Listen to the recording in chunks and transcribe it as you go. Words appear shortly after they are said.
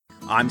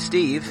I'm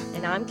Steve.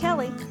 And I'm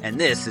Kelly. And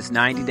this is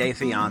 90 Day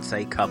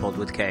Fiancé Coupled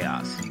with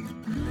Chaos.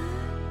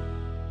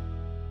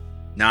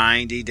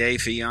 90 Day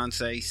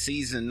Fiancé,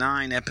 Season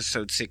 9,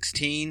 Episode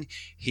 16.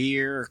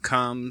 Here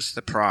Comes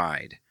the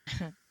Pride.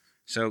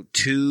 So,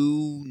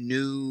 2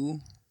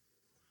 new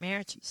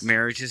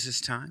marriages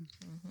this time.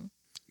 Mm-hmm.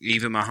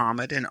 Eva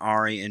Muhammad and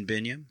Ari and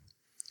Binyam.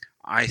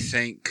 I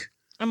think...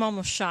 I'm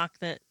almost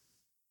shocked that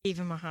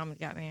Eva Muhammad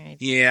got married.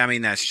 Yeah, I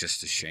mean, that's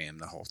just a shame.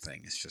 The whole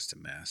thing is just a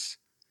mess.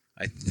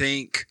 I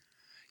think,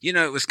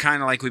 it was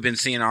kind of like we've been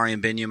seeing Ari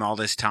and Binyam all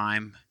this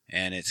time,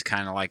 and it's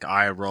kind of like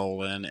eye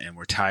rolling, and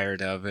we're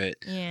tired of it.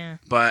 Yeah.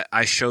 But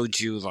I showed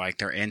you, like,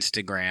 their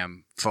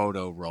Instagram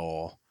photo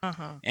roll.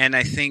 Uh-huh. And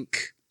I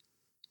think...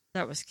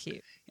 That was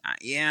cute.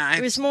 Yeah.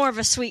 It was more of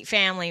a sweet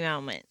family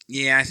moment.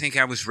 Yeah, I think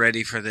I was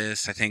ready for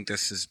this. I think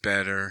this is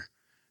better.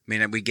 I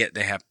mean, we get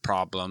they have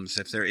problems.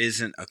 If there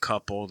isn't a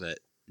couple that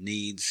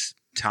needs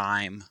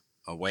time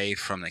away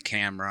from the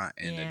camera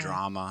and the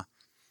drama,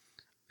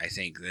 I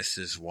think this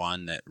is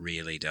one that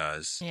really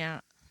does. Yeah.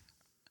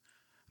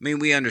 I mean,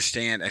 we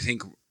understand. I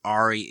think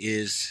Ari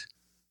is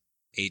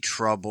a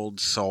troubled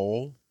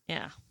soul.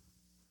 Yeah.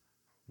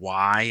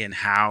 Why and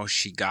how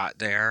she got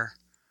there,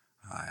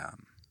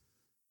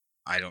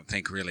 I don't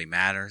think really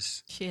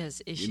matters. She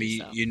has issues. I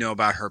mean, you know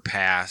about her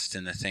past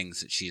and the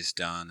things that she's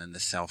done and the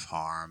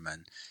self-harm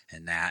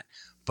and that.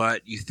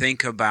 But you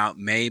think about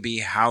maybe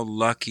how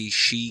lucky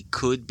she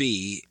could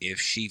be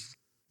if she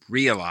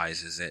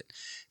realizes it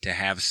to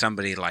have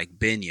somebody like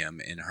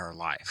Binyam in her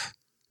life.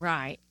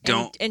 Right.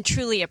 And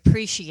truly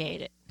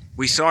appreciate it.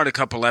 We saw it a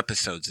couple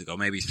episodes ago,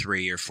 maybe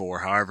 3 or 4,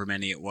 however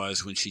many it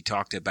was, when she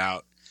talked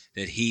about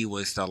that he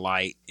was the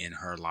light in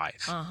her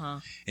life. Uh-huh.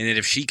 And that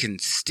if she can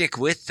stick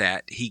with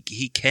that, he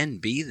can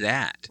be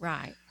that.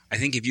 Right. I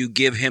think if you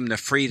give him the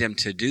freedom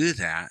to do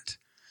that,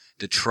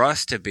 the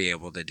trust to be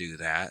able to do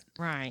that,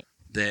 right,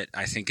 that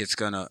I think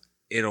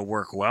it'll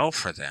work well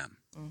for them.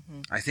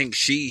 Mm-hmm. I think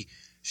she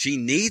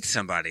needs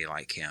somebody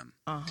like him.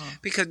 Uh-huh.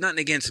 Because nothing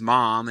against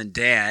mom and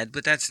dad,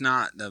 but that's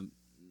not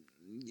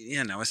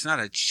it's not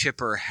a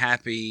chipper,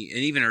 happy, and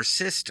even her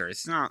sister,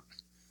 it's not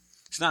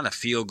a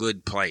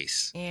feel-good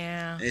place.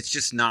 Yeah. It's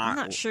just not. I'm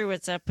not sure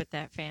what's up with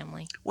that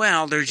family.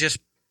 Well, they're just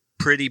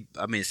pretty,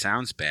 I mean, it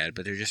sounds bad,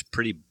 but they're just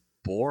pretty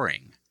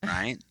boring,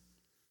 right?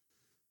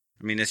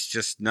 I mean, it's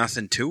just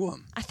nothing to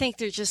them. I think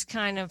they're just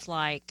kind of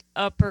like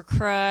upper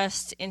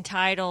crust,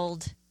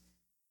 entitled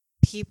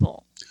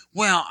people.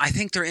 Well, I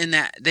think they're in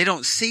that. They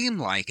don't seem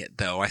like it,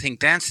 though. I think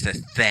that's the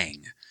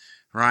thing,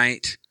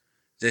 right?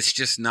 That's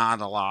just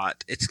not a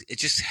lot. It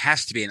just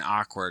has to be an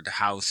awkward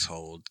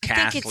household.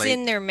 Catholic. I think it's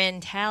in their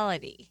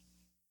mentality.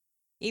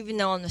 Even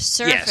though on the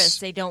surface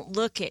they don't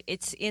look it,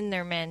 it's in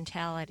their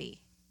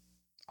mentality.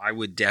 I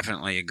would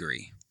definitely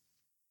agree.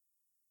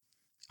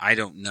 I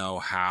don't know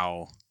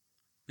how.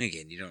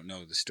 Again, you don't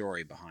know the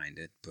story behind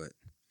it, but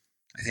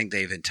I think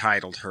they've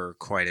entitled her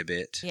quite a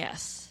bit.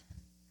 Yes.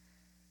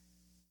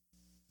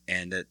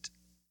 And that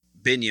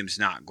Binyam's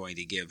not going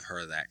to give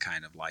her that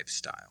kind of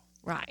lifestyle.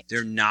 Right.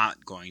 They're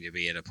not going to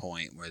be at a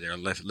point where they're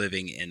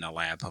living in a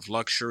lap of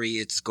luxury.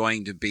 It's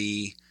going to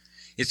be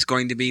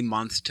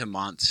month to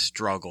month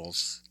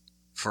struggles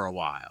for a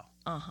while.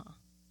 Uh-huh.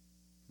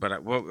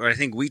 But I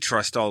think we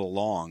trust all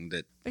along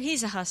that. But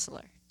he's a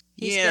hustler.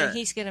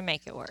 He's going to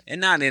make it work. And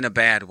not in a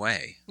bad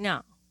way.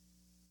 No.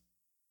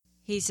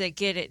 He's a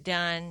get it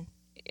done,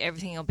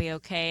 everything will be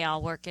okay,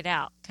 I'll work it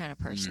out kind of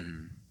person.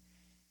 Mm.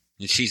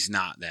 And she's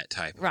not that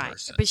type of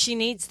person. But she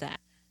needs that,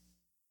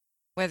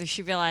 whether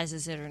she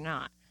realizes it or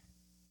not.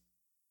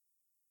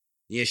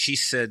 Yeah, she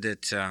said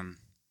that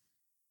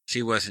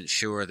she wasn't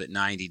sure that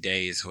 90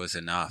 days was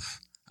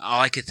enough. All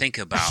I could think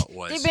about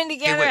was... They've been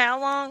together how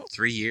long?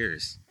 3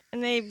 years.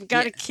 And they've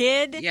got a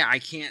kid? Yeah, I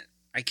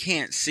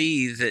can't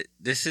see that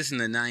this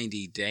isn't a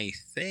 90-day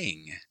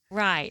thing.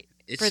 Right.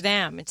 For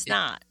them, it's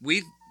not.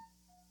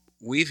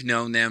 We've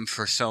known them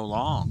for so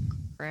long.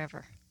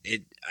 Forever.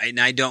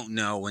 I don't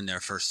know when their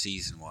first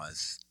season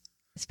was.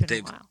 It's been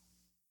a while.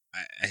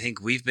 I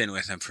think we've been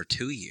with them for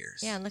 2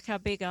 years. Yeah, and look how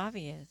big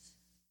Avi is.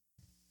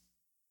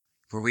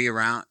 Were we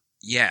around?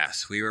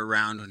 Yes, we were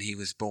around when he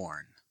was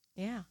born.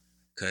 Yeah.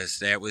 Because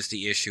that was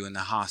the issue in the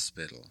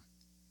hospital.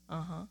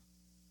 Uh-huh.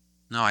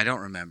 No, I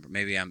don't remember.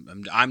 Maybe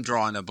I'm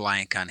drawing a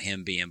blank on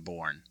him being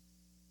born.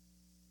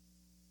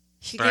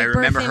 But I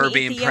remember her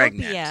being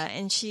pregnant.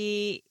 And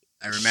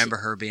I remember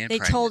her being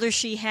pregnant. They told her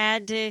she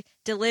had to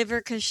deliver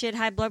because she had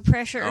high blood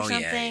pressure or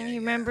something. You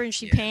remember? And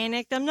she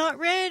panicked. I'm not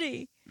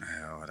ready.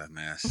 Oh, what a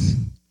mess.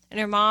 And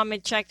her mom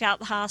had checked out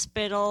the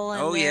hospital.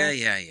 And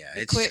yeah.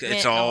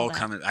 It's all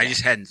coming. I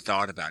just hadn't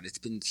thought about it. It's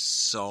been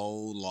so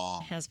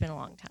long. It has been a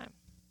long time.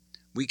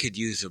 We could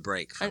use a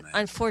break from it.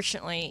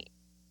 Unfortunately,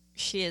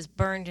 she is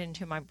burned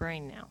into my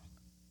brain now.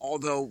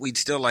 Although we'd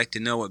still like to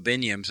know what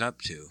Binyam's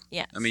up to.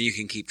 Yes. I mean, you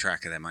can keep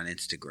track of them on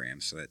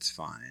Instagram, so that's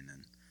fine.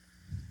 And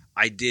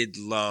I did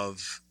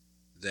love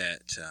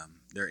that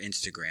their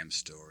Instagram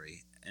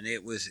story. And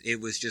it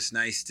was just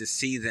nice to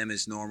see them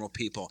as normal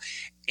people.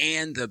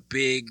 And the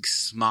big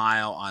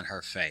smile on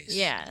her face.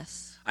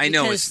 Yes. I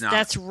know it's not.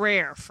 That's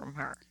rare from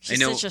her.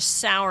 She's such a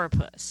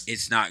sourpuss.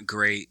 It's not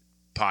great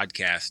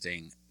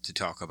podcasting to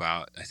talk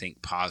about, I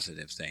think,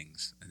 positive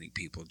things. I think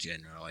people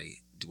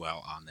generally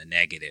dwell on the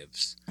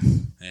negatives.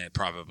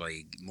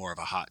 Probably more of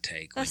a hot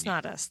take. That's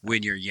not us.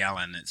 When you're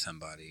yelling at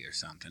somebody or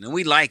something. And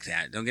we like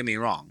that. Don't get me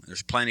wrong.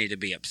 There's plenty to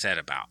be upset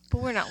about.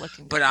 But we're not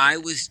looking. But I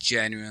was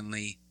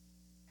genuinely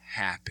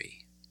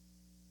happy.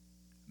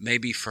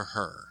 Maybe for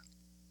her.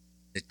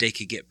 That they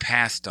could get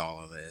past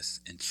all of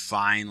this and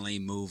finally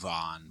move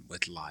on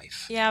with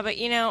life. Yeah, but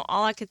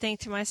all I could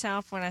think to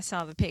myself when I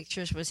saw the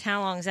pictures was,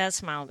 how long is that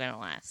smile going to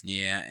last?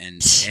 Yeah, and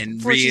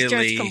before really, she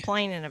starts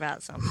complaining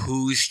about something.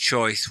 Whose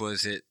choice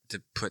was it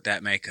to put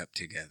that makeup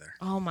together?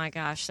 Oh my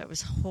gosh, that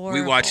was horrible.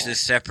 We watched this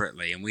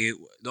separately, and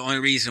the only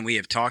reason we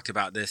have talked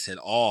about this at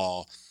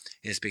all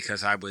is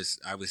because I was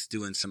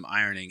doing some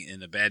ironing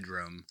in the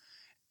bedroom.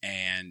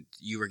 And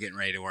you were getting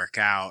ready to work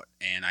out,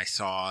 and I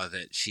saw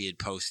that she had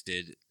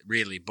posted,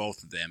 really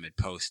both of them had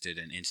posted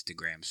an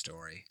Instagram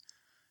story.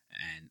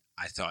 And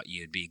I thought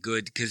you'd be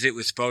good, because it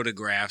was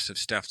photographs of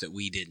stuff that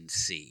we didn't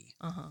see.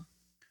 Uh-huh.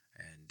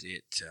 And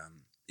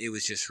it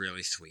was just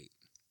really sweet.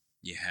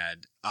 You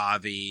had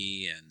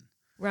Avi and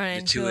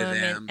the two of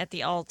them at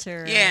the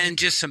altar. Yeah, and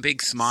just some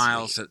big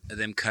smiles at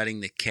them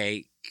cutting the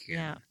cake.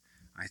 Yeah.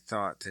 I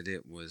thought that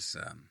it was...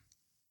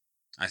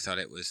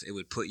 it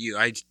would put you,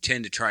 I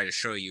tend to try to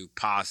show you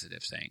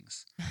positive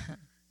things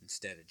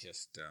instead of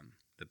just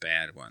the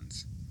bad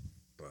ones.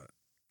 But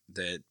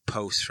the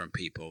posts from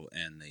people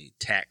and the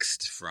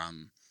text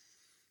from,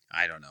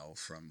 I don't know,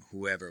 from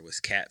whoever was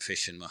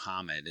catfishing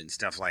Muhammad and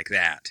stuff like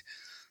that.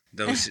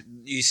 Those,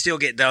 you still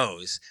get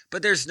those.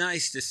 But there's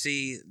nice to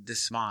see the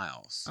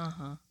smiles.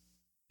 Uh-huh.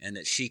 And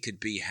that she could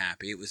be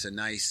happy. It was a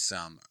nice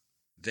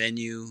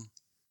venue.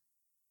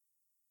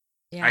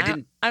 Yeah,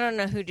 I don't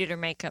know who did her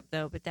makeup,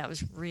 though, but that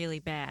was really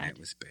bad. It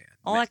was bad.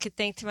 All I could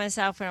think to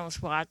myself when I was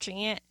watching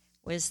it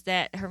was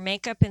that her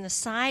makeup in the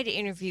side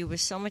interview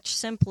was so much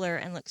simpler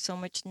and looked so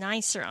much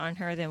nicer on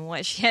her than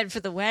what she had for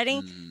the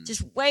wedding.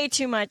 Just way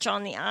too much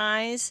on the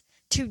eyes,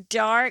 too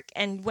dark,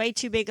 and way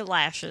too big of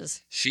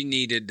lashes. She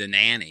needed the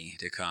nanny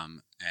to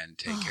come and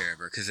take care of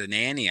her, because the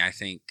nanny, I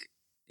think,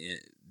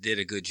 did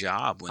a good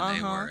job when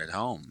they were at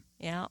home.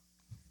 Yeah.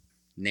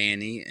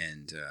 Nanny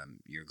and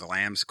your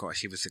glam squad.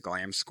 She was the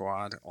glam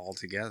squad all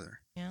together.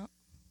 Yeah.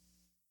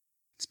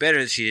 It's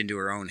better that she didn't do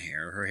her own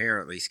hair. Her hair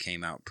at least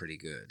came out pretty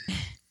good.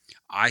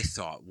 I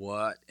thought,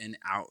 what an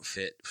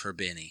outfit for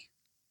Benny.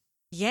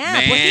 Yeah,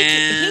 Man,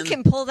 well, he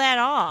can pull that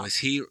off. Was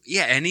he?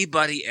 Yeah,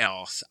 anybody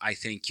else, I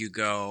think you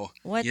go,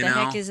 what the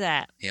heck is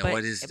that? Yeah,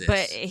 what is this?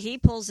 But he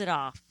pulls it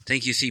off. I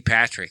think you see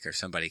Patrick or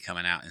somebody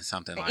coming out in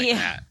something like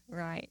that.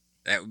 Right.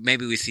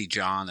 Maybe we see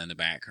John in the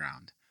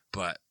background,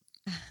 but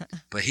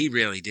he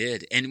really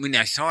did. And when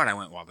I saw it, I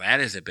went, well, that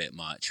is a bit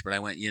much. But I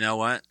went, you know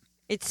what?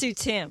 It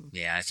suits him.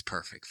 Yeah, it's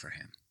perfect for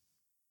him.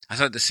 I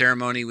thought the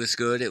ceremony was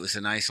good. It was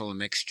a nice little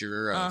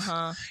mixture of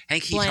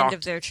blend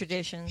of their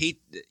traditions.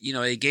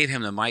 They gave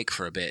him the mic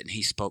for a bit, and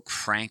he spoke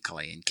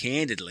frankly and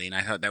candidly, and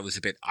I thought that was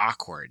a bit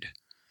awkward.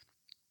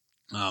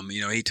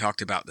 He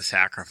talked about the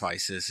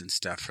sacrifices and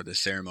stuff for the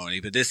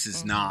ceremony, but this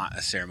is not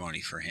a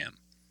ceremony for him.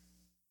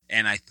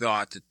 And I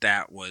thought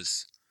that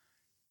was...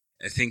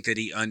 I think that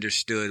he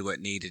understood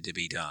what needed to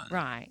be done.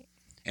 Right.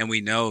 And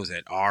we know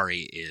that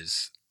Ari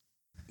is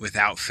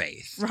without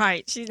faith.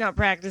 Right. She's not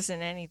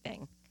practicing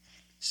anything.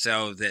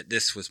 So that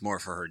this was more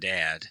for her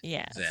dad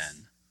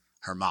than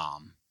her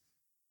mom.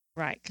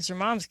 Right, because her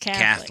mom's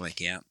Catholic.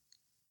 Catholic, yeah.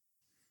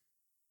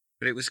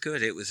 But it was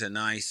good. It was a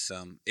nice,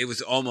 it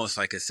was almost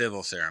like a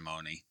civil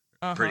ceremony.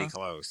 Pretty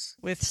close.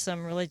 With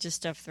some religious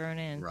stuff thrown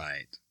in.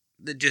 Right.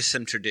 Just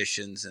some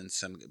traditions and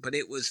but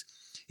it was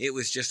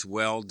just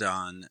well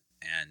done.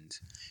 And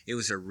it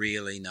was a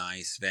really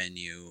nice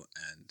venue,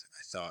 and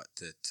I thought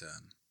that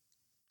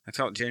I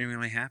felt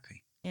genuinely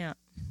happy. Yeah.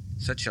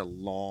 Such a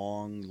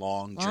long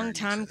journey. Long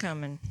time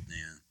coming.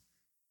 Yeah.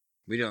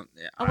 We don't...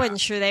 I wasn't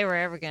sure they were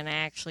ever going to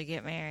actually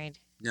get married.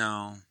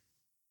 No.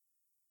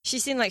 She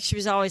seemed like she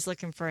was always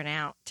looking for an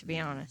out, to be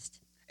honest.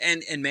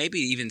 And maybe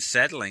even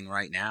settling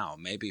right now.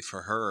 Maybe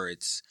for her,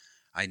 it's,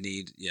 I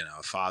need,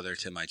 a father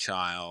to my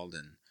child,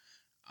 and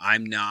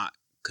I'm not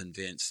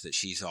convinced that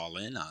she's all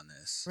in on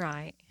this.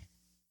 Right.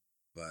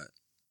 But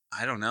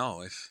I don't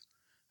know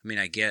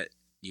I get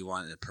you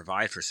want to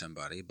provide for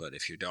somebody, but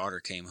if your daughter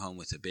came home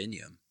with a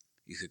binyam,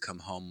 you could come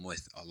home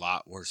with a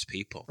lot worse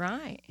people.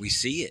 Right. We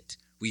see it.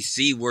 We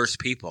see worse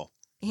people.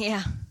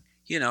 Yeah.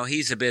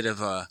 He's a bit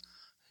of a,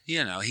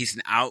 he's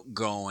an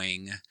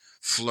outgoing,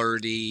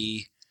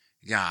 flirty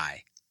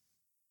guy.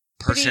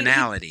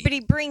 Personality. But he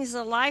brings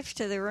the life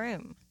to the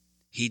room.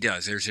 He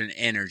does. There's an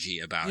energy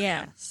about him.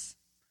 Yes.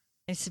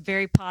 It's a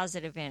very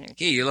positive energy.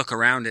 Yeah, you look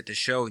around at the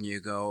show and you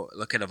go,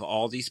 look at of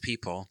all these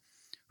people,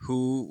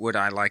 who would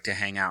I like to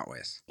hang out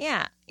with?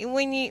 Yeah.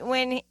 When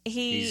he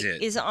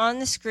is on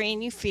the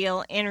screen, you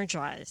feel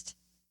energized.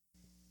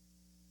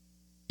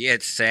 Yeah,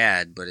 it's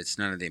sad, but it's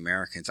none of the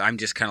Americans. I'm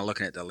just kind of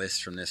looking at the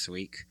list from this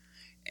week.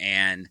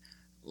 And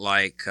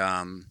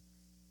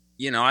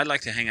I'd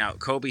like to hang out.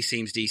 Kobe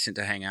seems decent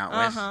to hang out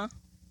with.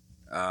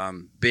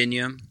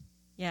 Binyam.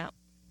 Yeah.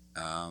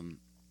 And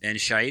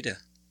Shaida.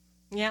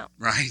 Yeah.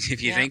 Right?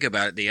 If you think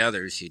about it, the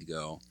others you'd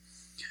go.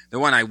 The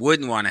one I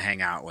wouldn't want to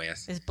hang out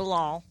with is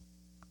Bilal.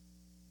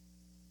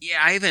 Yeah,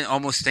 I even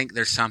almost think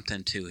there's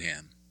something to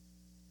him.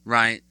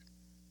 Right?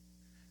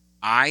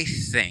 I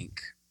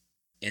think,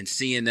 in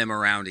seeing them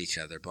around each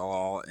other,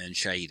 Bilal and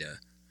Shaida,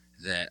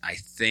 that I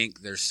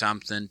think there's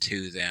something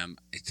to them.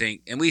 I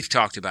think, and we've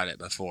talked about it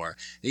before,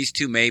 these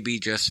two may be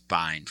just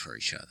fine for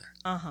each other.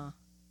 Uh-huh.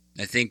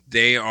 I think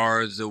they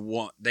are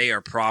they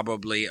are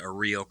probably a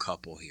real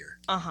couple here.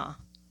 Uh-huh.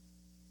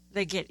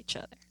 They get each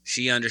other.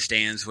 She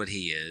understands what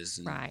he is.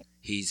 And right.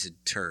 He's a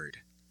turd.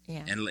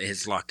 Yeah. And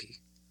is lucky.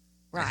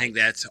 Right. I think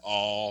that's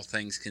all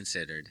things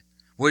considered.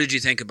 What did you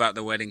think about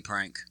the wedding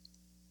prank?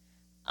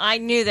 I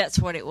knew that's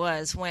what it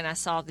was when I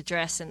saw the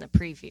dress in the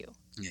preview.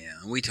 Yeah,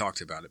 we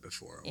talked about it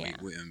before. Yeah.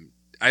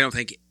 I don't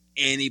think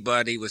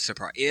anybody was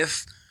surprised.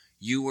 If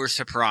you were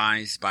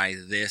surprised by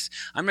this,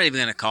 I'm not even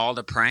going to call it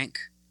a prank,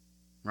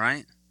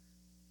 right?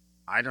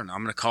 I don't know.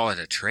 I'm going to call it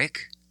a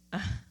trick.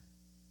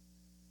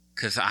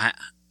 Because, I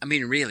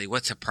mean, really,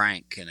 what's a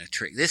prank and a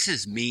trick? This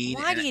is mean.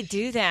 Why do you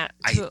do that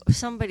to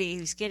somebody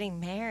who's getting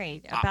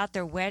married about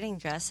their wedding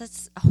dress?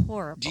 That's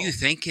horrible. Do you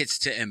think it's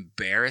to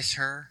embarrass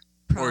her?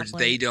 Probably. Or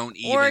they don't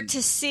even... Or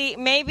to see...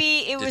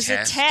 Maybe it was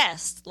a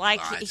test,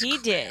 like he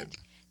did,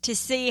 to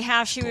see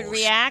how she would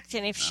react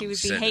and if she would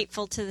be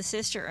hateful to the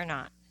sister or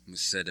not. I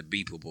said a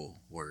beepable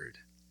word.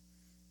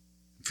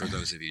 For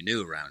those of you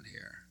new around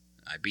here,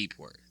 I beep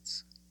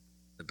words.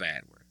 The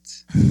bad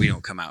words. We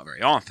don't come out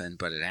very often,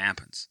 but it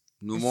happens.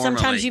 Normally,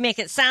 sometimes you make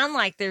it sound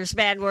like there's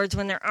bad words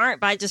when there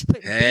aren't by just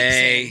putting beeps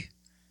in.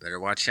 Better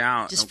watch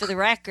out. Just for the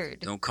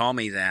record. Don't call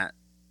me that.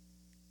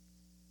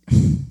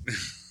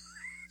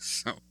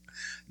 So...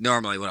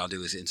 Normally, what I'll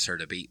do is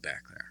insert a beat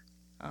back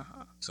there.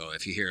 Uh-huh. So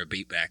if you hear a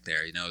beat back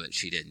there, you know that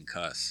she didn't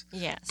cuss.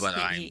 Yes, but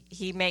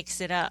he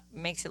makes it up,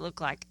 makes it look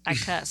like I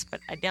cuss, but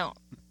I don't.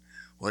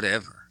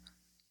 Whatever.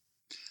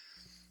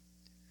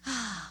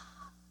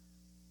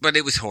 But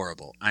it was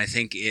horrible. I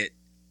think it...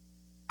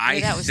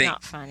 that was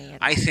not funny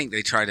at all. I think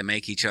they try to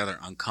make each other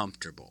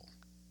uncomfortable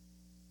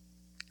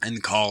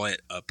and call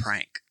it a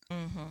prank.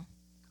 Mm-hmm.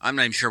 I'm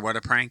not even sure what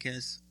a prank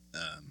is.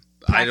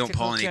 I don't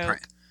pull any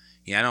prank.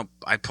 Yeah,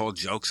 I pull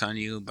jokes on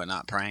you, but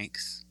not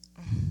pranks.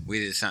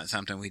 It's not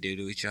something we do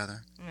to each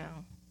other.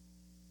 No.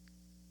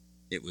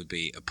 It would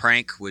be... A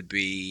prank would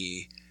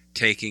be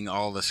taking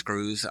all the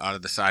screws out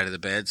of the side of the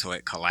bed so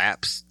it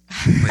collapsed.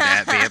 Would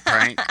that be a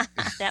prank?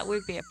 That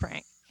would be a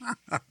prank.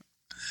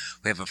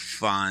 We have a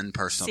fun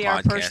personal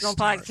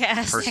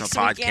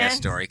podcast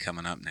story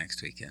coming up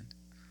next weekend.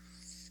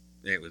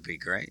 It would be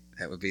great.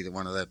 That would be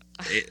one of the...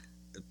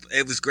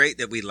 It was great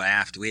that we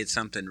laughed. We had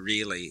something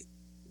really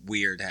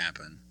weird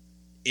happen.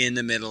 In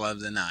the middle of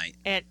the night.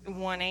 At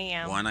 1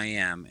 a.m. 1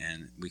 a.m.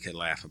 and we could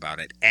laugh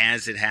about it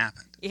as it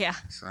happened. Yeah.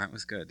 So that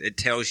was good. It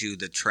tells you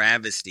the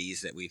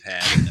travesties that we've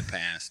had in the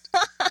past.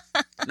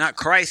 Not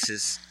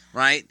crisis,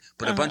 right?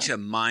 But a bunch of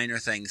minor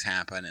things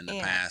happen in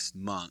the past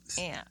month.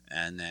 Yeah.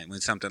 And then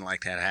when something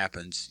like that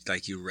happens,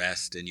 like you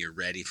rest and you're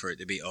ready for it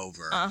to be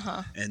over.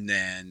 Uh-huh. And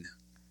then...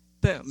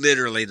 Boom.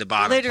 Literally the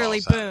bottom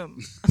falls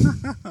boom.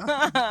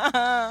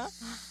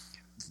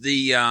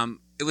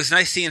 It was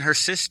nice seeing her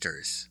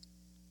sisters.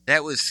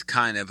 That was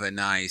kind of a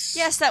nice...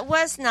 Yes, that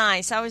was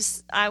nice.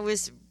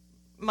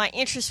 My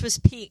interest was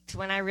piqued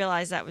when I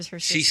realized that was her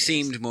sister. She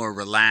seemed more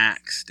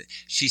relaxed.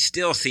 She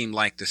still seemed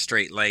like the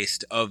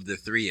straight-laced of the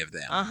three of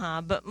them.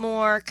 Uh-huh, but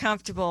more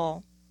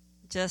comfortable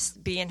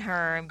just being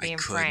her and being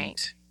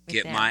frank. I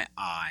couldn't get my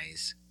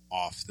eyes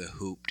off the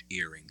hooped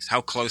earrings. How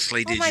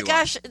closely did you... Oh my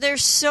gosh, they're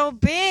so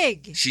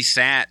big. She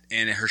sat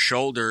and her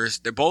shoulders,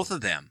 they're both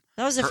of them.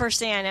 That was the first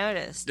thing I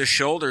noticed. The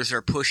shoulders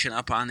are pushing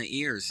up on the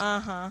ears.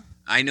 Uh-huh.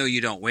 I know you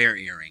don't wear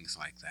earrings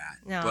like that.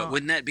 No. But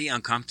wouldn't that be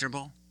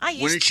uncomfortable?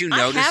 Wouldn't you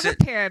notice it? I have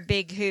a pair of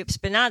big hoops,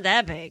 but not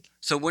that big.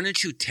 So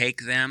wouldn't you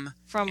take them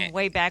from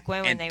way back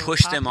when they were popular? And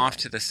push them off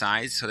to the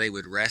sides so they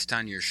would rest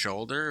on your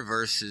shoulder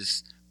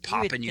versus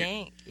popping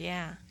your...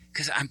 Yeah.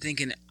 Because I'm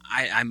thinking,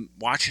 I'm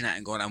watching that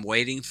and going, I'm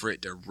waiting for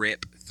it to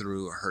rip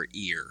through her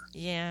ear.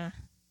 Yeah.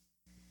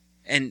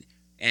 And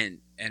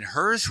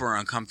hers were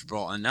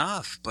uncomfortable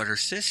enough, but her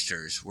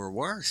sisters were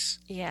worse.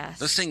 Yes.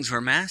 Those things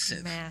were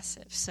massive.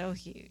 Massive. So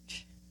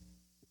huge.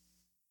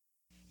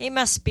 It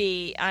must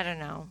be, I don't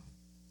know,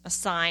 a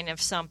sign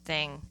of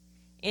something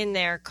in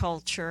their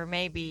culture,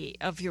 maybe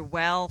of your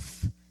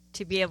wealth,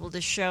 to be able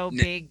to show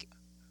big,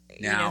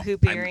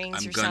 hoop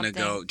earrings or something. I'm going to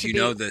go. Do you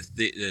know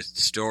the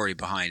story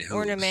behind hoops?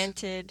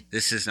 Ornamented.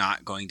 This is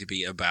not going to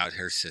be about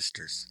her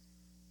sisters,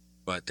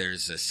 but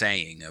there's a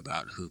saying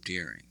about hooped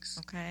earrings.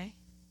 Okay.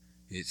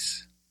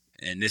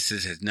 And this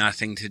has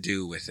nothing to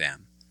do with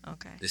them.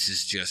 Okay. This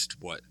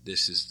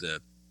is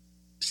the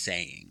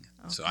saying.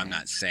 Okay. So I'm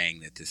not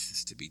saying that this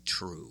is to be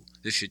true.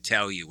 This should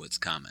tell you what's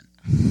coming.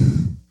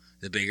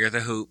 The bigger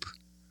the hoop,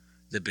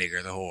 the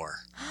bigger the whore.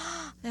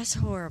 That's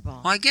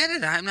horrible. Well, I get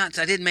it.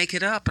 I didn't make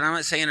it up, and I'm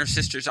not saying her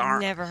sisters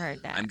aren't. Never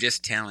heard that. I'm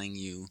just telling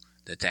you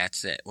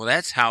that's it. Well,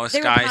 that's how us They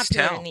were guys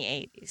popular tell. in the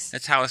 80s.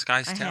 That's how us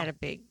guys I tell. had a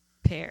big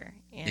pair.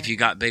 If you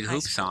got big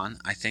hoops on,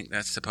 I think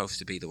that's supposed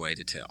to be the way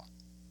to tell.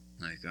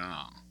 Like,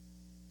 oh,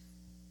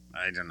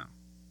 I don't know.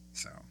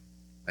 So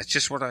that's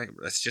just what I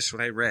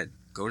read.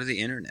 Go to the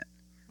internet.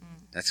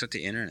 That's what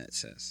the internet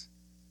says.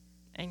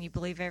 And you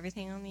believe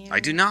everything on the internet? I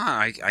do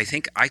not. I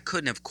think I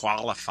couldn't have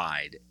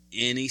qualified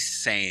any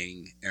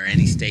saying or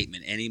any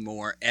statement any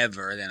more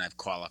ever than I've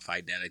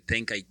qualified that. I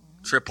think I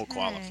triple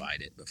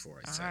qualified it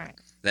before I said it.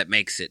 That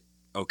makes it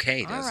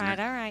okay, doesn't it?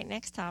 All right.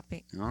 Next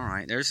topic. All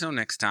right. There's no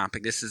next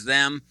topic. This is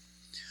them.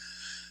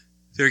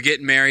 They're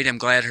getting married. I'm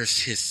glad her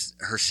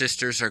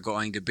sisters are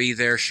going to be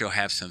there. She'll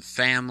have some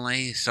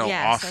family. So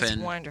often, that's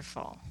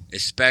wonderful.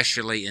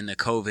 Especially in the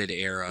COVID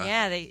era.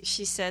 Yeah,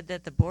 she said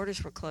that the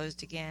borders were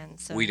closed again,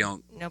 so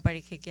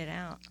nobody could get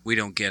out. We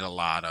don't get a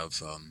lot of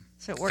so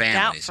it worked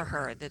out for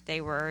her that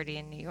they were already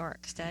in New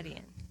York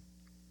studying.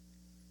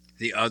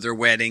 The other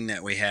wedding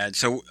that we had.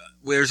 So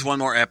there's one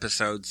more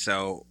episode.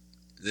 So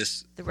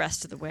the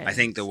rest of the weddings. I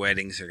think the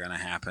weddings are going to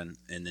happen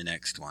in the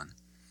next one.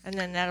 And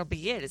then that'll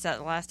be it. Is that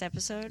the last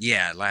episode?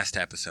 Yeah, last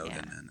episode,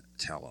 and then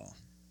tell-all.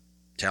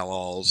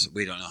 Tell-alls.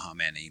 We don't know how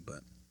many,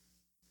 but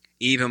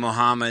Eva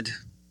Muhammad,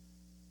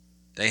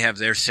 they have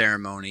their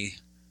ceremony.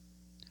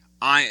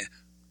 I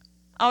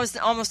was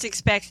almost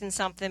expecting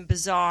something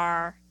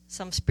bizarre,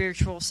 some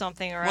spiritual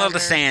something or other. Well, the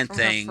sand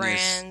thing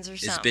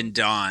has been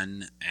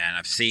done, and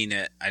I've seen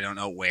it. I don't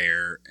know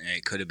where.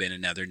 It could have been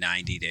another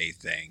 90-day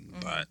thing,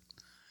 but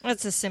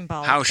it's a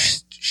symbolic how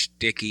thing.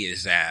 sticky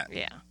is that?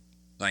 Yeah.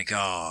 Like,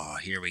 oh,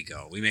 here we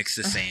go. We mix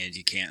the sand.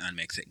 You can't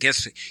unmix it.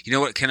 You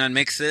know what can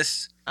unmix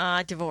this?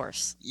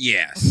 Divorce.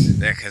 Yes,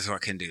 that's what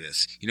can do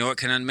this. You know what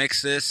can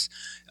unmix this?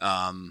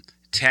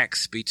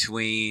 Text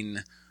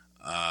between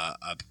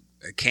a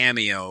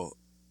cameo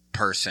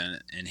person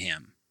and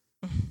him.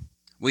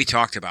 We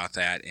talked about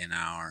that in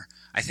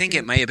I think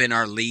it may have been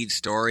our lead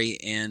story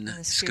in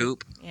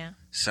Scoop. Yeah.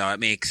 So it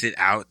makes it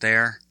out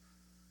there.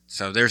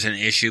 So there's an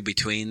issue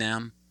between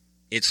them.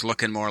 It's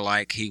looking more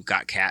like he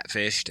got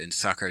catfished and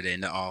suckered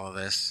into all of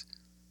this.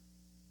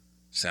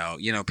 So,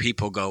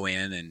 people go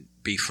in and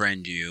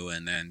befriend you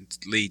and then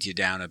lead you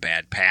down a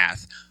bad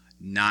path.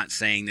 Not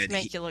saying that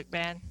make you look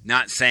bad.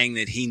 Not saying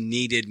that he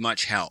needed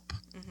much help.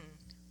 Mm-hmm.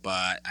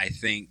 But I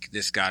think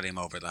this got him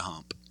over the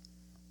hump.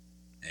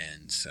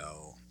 And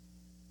so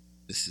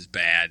this is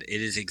bad.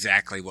 It is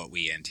exactly what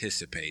we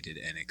anticipated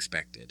and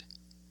expected.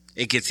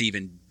 It gets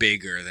even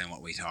bigger than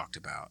what we talked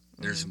about.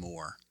 There's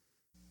more.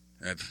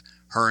 Of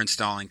her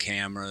installing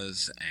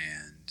cameras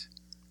and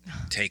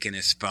taking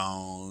his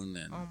phone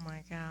and oh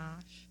my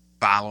gosh,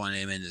 following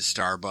him into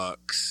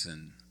Starbucks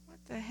and what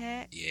the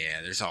heck?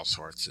 Yeah, there's all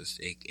sorts of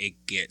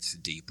it gets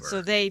deeper.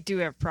 So they do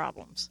have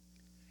problems.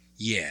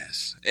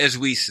 Yes, as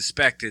we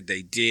suspected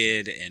they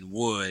did and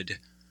would,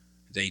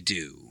 they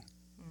do.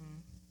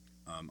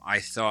 I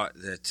thought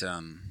that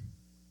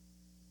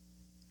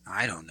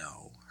I don't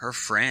know. Her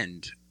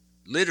friend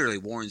literally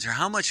warns her.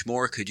 How much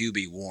more could you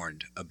be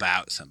warned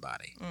about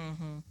somebody?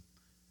 Mm-hmm.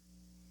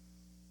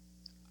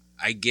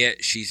 I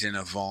get she's in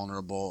a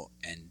vulnerable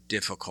and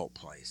difficult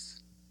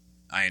place.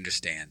 I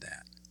understand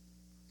that.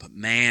 But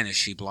man, is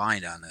she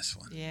blind on this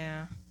one.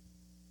 Yeah.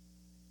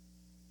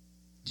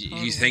 Do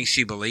you think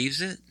she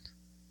believes it?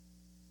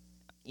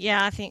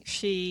 Yeah, I think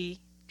she...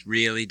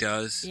 really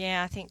does?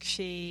 Yeah, I think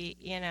she,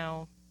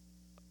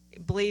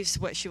 believes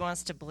what she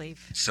wants to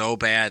believe. So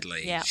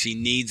badly. Yeah. She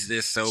needs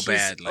this so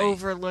badly. She's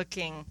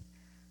overlooking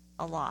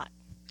a lot.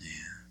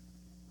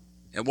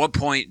 Yeah. At what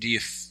point do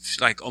you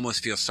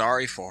almost feel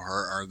sorry for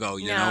her or go,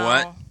 you know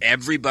what?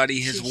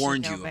 Everybody has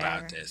warned you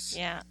about this.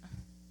 Yeah.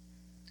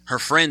 Her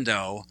friend,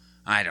 though,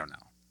 I don't know.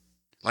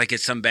 Like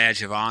it's some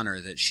badge of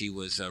honor that she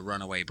was a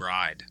runaway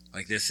bride.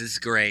 Like, this is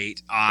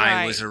great.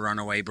 I was a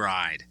runaway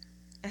bride.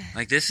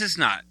 Like, this is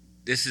not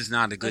a good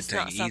thing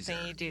either. It's not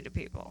something you do to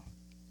people.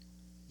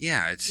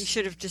 Yeah, you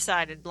should have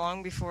decided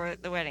long before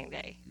the wedding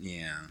day.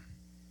 Yeah.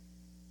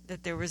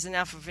 That there was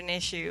enough of an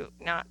issue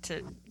not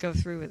to go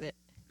through with it.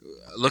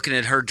 Looking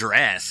at her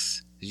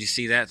dress, did you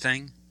see that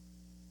thing?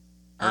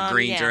 Her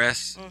green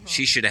dress? Mm-hmm.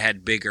 She should have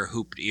had bigger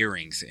hooped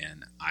earrings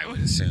in, I would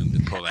assume, to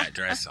pull that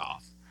dress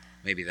off.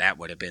 Maybe that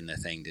would have been the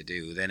thing to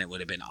do. Then it would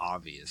have been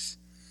obvious.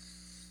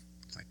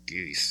 It's like,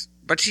 geez.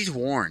 But she's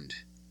warned,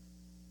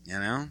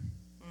 Mm-hmm.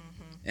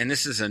 And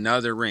this is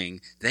another ring.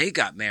 They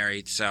got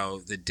married,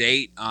 so the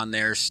date on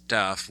their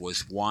stuff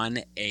was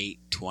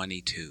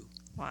 1/8/22.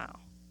 Wow.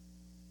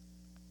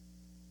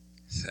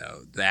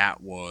 So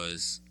that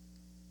was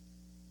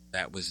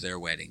their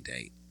wedding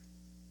date.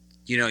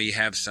 You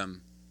have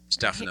some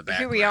stuff in the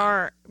background. Here we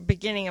are,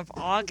 beginning of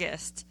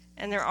August,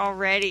 and they're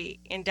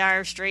already in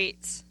dire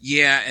straits.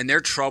 Yeah, and their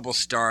trouble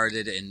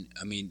started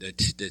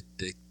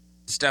the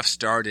stuff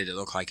started, it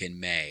looked like in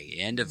May.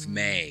 End of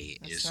May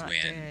is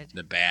when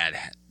the bad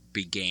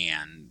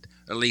began,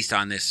 at least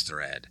on this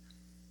thread.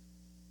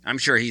 I'm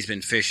sure he's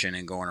been fishing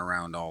and going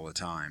around all the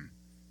time.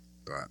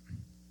 But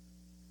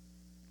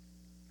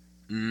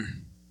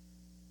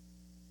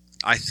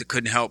I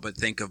couldn't help but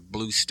think of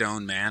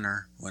Bluestone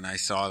Manor when I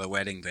saw the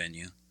wedding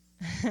venue.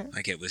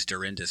 Like it was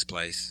Dorinda's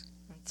place.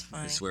 That's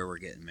funny. That's where we're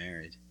getting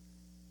married.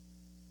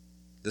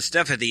 The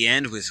stuff at the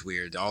end was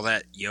weird. All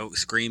that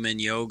screaming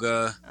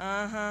yoga.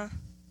 Uh-huh.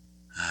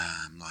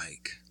 I'm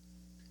like,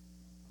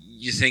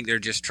 you think they're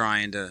just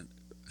trying to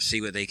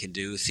see what they can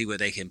do, see what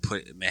they can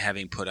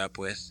put up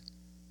with?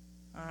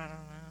 I don't know.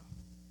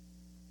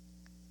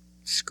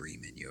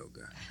 Screaming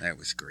yoga. That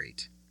was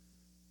great.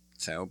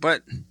 So,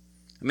 but,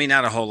 I mean,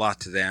 not a whole lot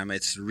to them.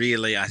 It's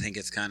really, I think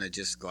it's kind of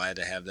just glad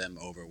to have them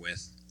over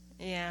with.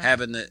 Yeah.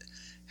 Having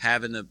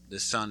the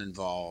son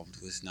involved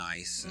was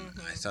nice. And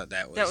I thought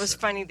that was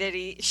funny that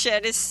he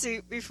shed his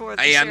suit before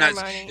the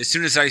ceremony. As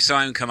soon as I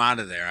saw him come out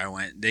of there, I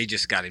went, they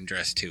just got him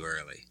dressed too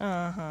early.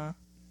 Uh-huh.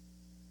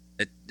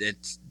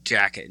 Its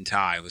jacket and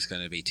tie was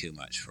going to be too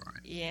much for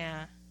him.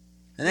 Yeah.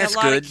 And that's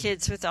good. A lot of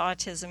kids with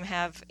autism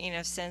have,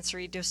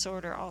 sensory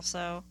disorder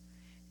also.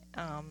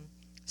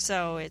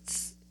 So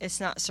it's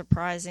not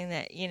surprising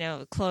that,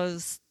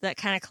 that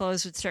kind of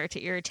clothes would start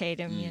to irritate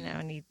him,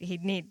 and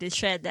he'd need to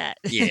shed that.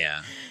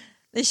 Yeah.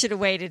 They should have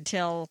waited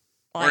till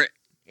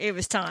it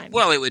was time.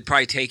 Well, it would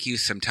probably take you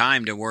some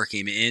time to work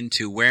him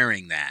into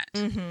wearing that.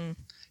 Mm-hmm.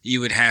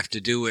 You would have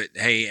to do it,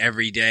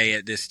 every day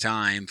at this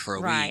time for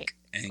a week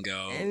and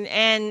go.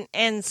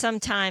 And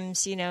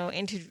sometimes,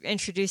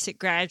 introduce it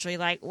gradually,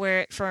 like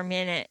wear it for a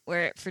minute,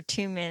 wear it for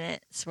 2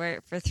 minutes, wear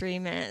it for 3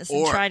 minutes,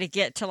 and try to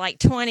get to like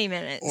 20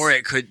 minutes. Or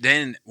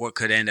what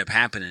could end up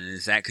happening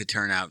is that could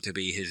turn out to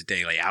be his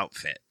daily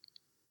outfit.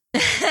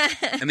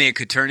 I mean, it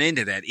could turn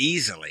into that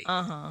easily.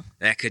 Uh-huh.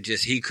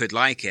 He could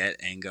like it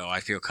and go,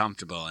 I feel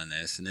comfortable in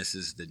this, and this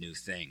is the new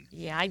thing.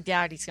 Yeah, I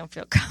doubt he's going to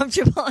feel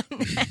comfortable in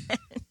that.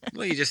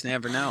 Well, you just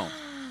never know.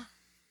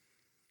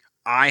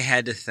 I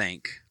had to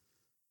think,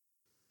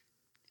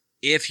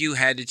 if you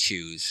had to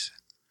choose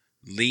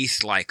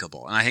least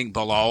likable, and I think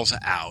Bilal's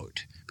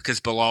out,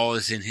 because Bilal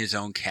is in his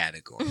own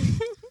category,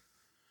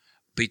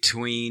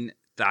 between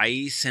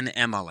Thais and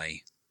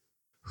Emily,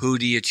 who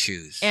do you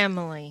choose?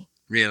 Emily.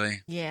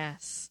 Really?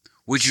 Yes.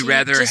 Would you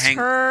rather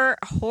her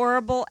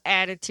horrible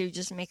attitude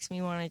just makes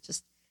me want to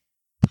just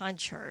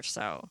punch her,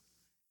 so.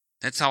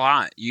 That's a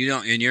lot.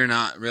 You're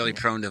not really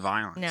prone to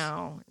violence.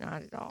 No,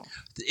 not at all.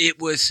 It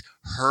was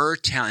her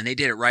talent. They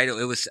did it right.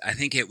 I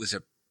think it was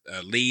a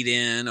lead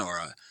in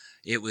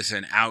it was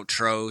an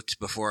outro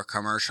before a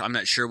commercial. I'm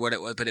not sure what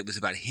it was, but it was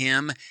about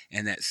him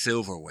and that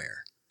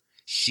silverware.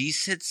 She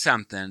said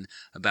something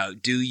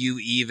about, do you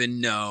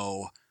even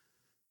know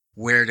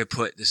where to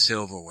put the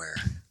silverware?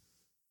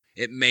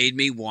 It made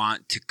me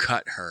want to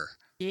cut her.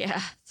 Yeah,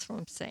 that's what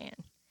I'm saying.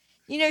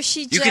 You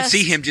could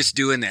see him just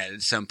doing that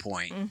at some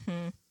point.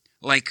 Mm-hmm.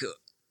 Like,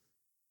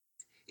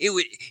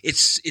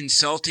 it's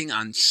insulting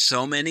on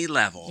so many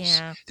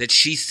levels that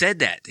she said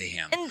that to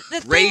him. And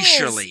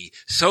racially,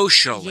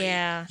 socially,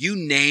 yeah. You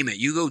name it.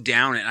 You go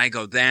down it, and I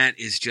go, that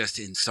is just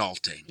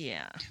insulting.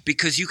 Yeah.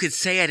 Because you could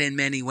say it in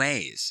many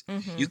ways.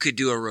 Mm-hmm. You could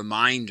do a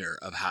reminder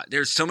of how,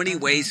 there's so many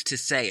ways to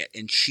say it,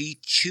 and she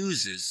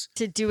chooses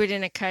to do it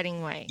in a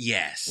cutting way.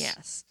 Yes.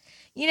 Yes.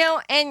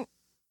 And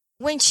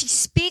when she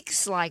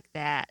speaks like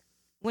that,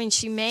 when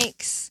she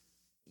makes,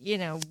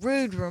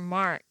 rude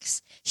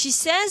remarks, she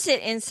says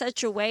it in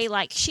such a way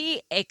like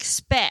she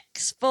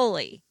expects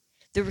fully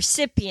the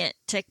recipient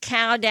to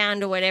cow down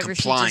to whatever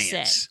Compliance. She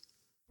just said.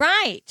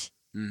 Right.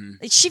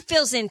 Mm-hmm. She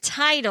feels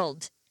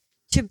entitled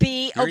to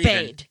be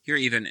obeyed. You're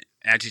even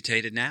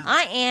agitated now.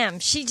 I am.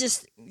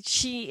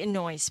 She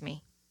annoys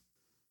me.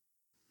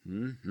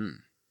 Mm-hmm.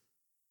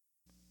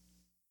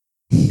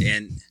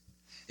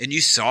 And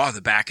you saw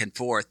the back and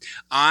forth.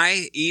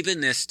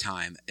 Even this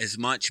time, as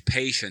much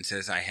patience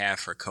as I have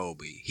for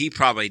Kobe, he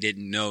probably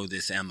didn't know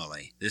this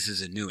Emily. This is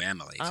a new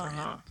Emily for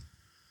him.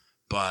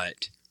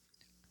 But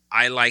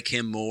I like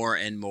him more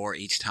and more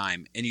each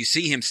time. And you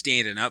see him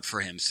standing up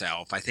for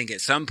himself. I think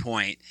at some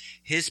point,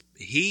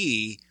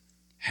 he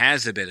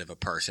has a bit of a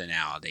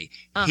personality.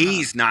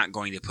 He's not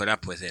going to put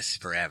up with this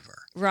forever.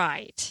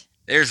 Right.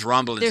 There's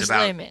rumblings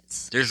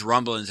limits. There's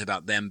rumblings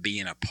about them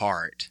being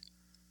apart.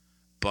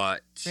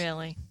 But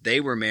really, they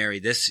were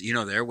married.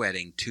 Their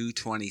wedding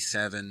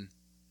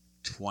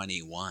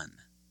 2/27/21.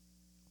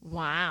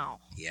 Wow.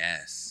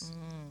 Yes.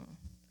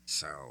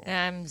 So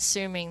I'm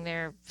assuming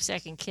their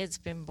second kid's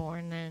been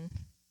born then.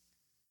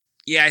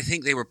 Yeah, I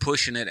think they were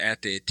pushing it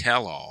at the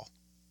tell-all.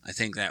 I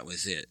think that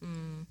was it.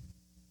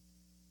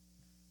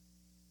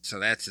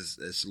 So that's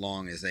as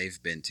long as they've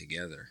been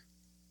together.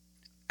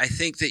 I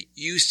think that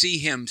you see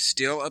him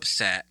still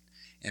upset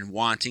and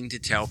wanting to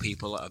tell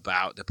people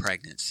about the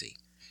pregnancy.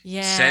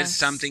 Yes. Says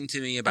something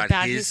to me about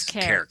his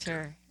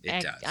character.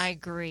 It does. I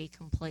agree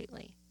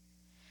completely.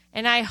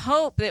 And I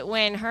hope that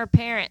when her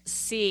parents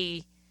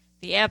see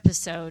the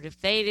episode, if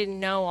they didn't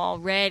know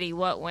already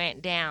what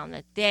went down,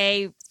 that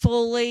they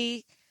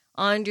fully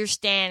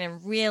understand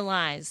and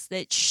realize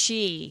that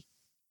she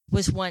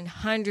was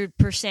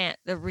 100%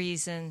 the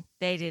reason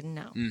they didn't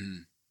know. Mm-hmm.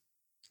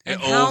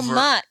 And how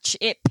much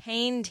it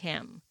pained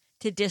him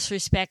to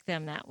disrespect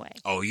them that way.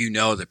 Oh,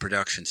 the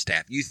production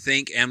staff. You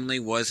think Emily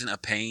wasn't a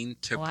pain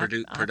to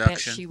production? I bet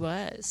she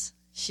was.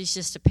 She's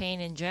just a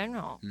pain in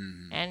general,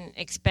 and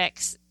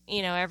expects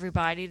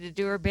everybody to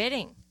do her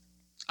bidding.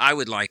 I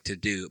would like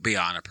to be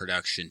on a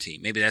production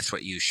team. Maybe that's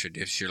what you should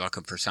do. If you're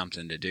looking for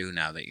something to do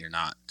now that you're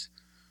not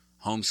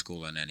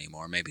homeschooling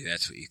anymore, maybe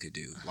that's what you could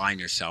do. Line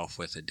yourself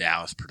with a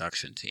Dallas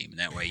production team. And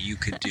that way you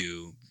could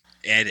do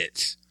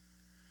edits.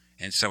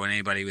 And so when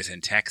anybody was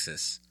in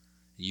Texas,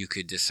 you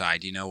could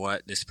decide, you know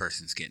what, this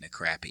person's getting a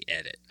crappy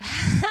edit.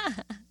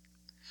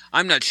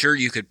 I'm not sure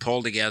you could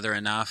pull together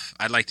enough.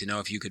 I'd like to know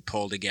if you could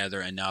pull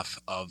together enough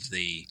of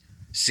the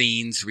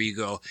scenes where you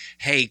go,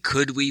 hey,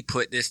 could we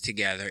put this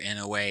together in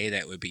a way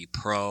that would be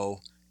pro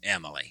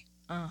Emily?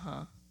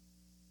 Uh-huh.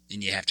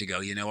 And you have to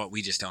go, you know what,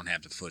 we just don't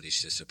have the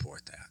footage to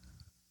support that.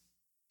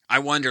 I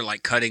wonder,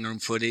 like cutting room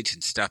footage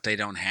and stuff they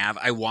don't have.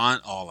 I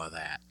want all of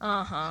that.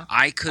 Uh-huh.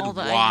 I could all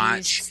the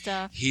watch.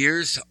 Stuff.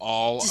 Here's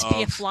all just of.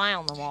 Be a fly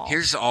on the wall.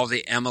 Here's all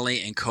the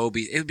Emily and Kobe.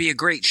 It would be a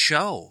great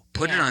show.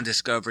 Put it on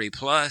Discovery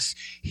Plus.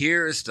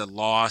 Here's the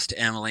lost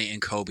Emily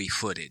and Kobe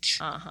footage.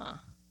 Uh-huh.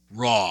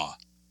 Raw.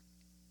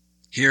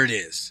 Here it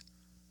is.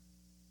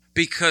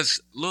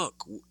 Because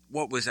look,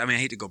 I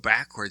hate to go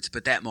backwards,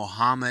 but that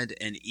Muhammad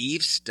and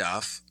Eve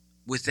stuff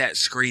with that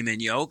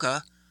screaming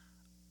yoga.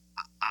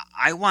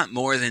 I want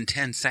more than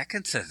 10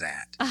 seconds of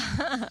that.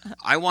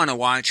 I want to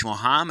watch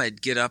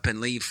Muhammad get up and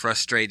leave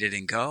frustrated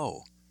and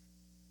go.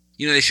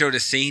 They showed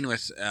a scene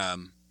with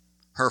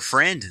her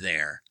friend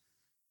there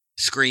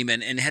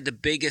screaming and had the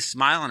biggest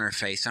smile on her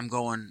face. I'm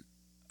going,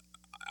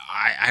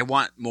 I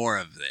want more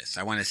of this.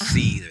 I want to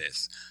see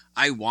this.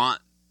 I want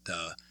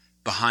the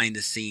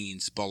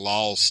behind-the-scenes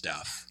Bilal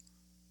stuff.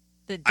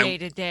 The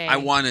day-to-day. I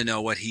want to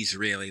know what he's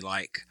really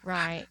like.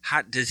 Right.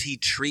 How does he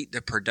treat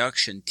the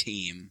production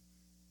team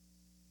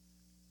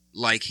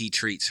like he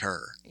treats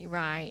her?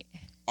 Right.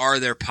 Are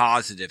there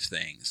positive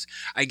things?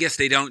 I guess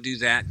they don't do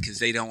that because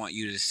they don't want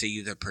you to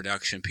see the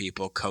production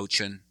people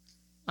coaching.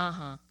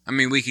 Uh-huh. I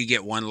mean, we could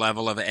get one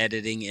level of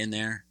editing in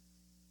there,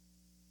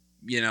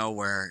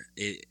 where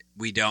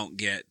we don't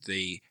get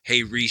the,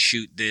 hey,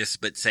 reshoot this,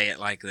 but say it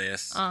like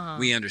this. Uh-huh.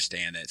 We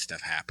understand that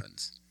stuff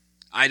happens.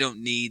 I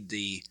don't need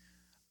the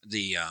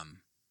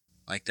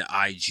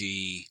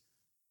IG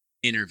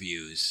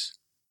interviews.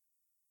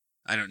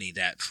 I don't need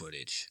that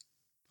footage.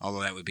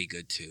 Although that would be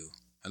good too.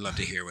 I'd love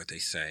to hear what they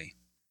say.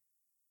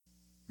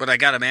 But I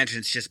gotta imagine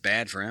it's just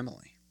bad for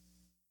Emily.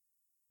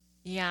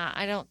 Yeah,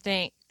 I don't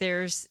think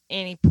there's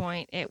any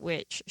point at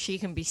which she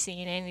can be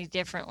seen any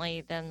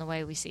differently than the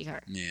way we see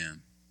her. Yeah.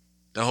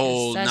 The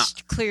whole...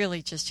 That's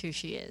clearly just who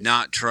she is.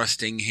 Not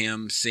trusting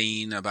him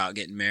scene about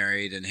getting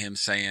married and him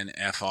saying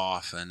F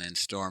off and then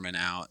storming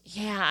out.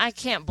 Yeah, I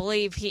can't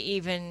believe he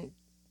even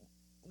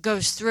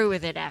goes through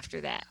with it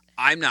after that.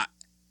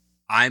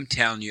 I'm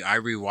telling you, I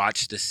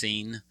rewatched the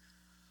scene.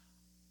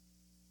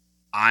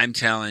 I'm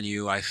telling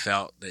you, I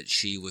felt that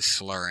she was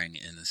slurring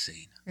in the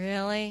scene.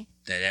 Really?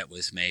 That it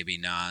was maybe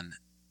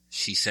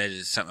she said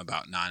something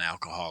about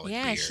non-alcoholic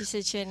beer. Yeah, she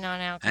said she had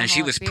non-alcoholic beer. And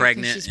she was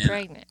pregnant. She's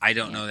pregnant. I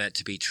don't know that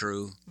to be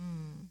true,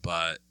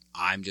 but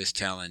I'm just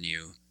telling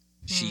you,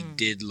 she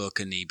did look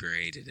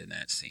inebriated in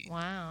that scene.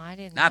 Wow, I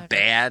didn't Not notice.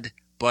 bad,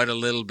 but a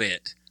little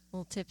bit. A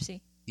little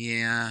tipsy.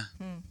 Yeah.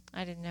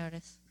 I didn't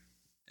notice.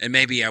 And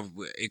maybe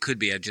it could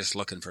be I'm just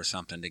looking for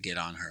something to get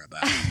on her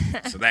about.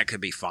 So that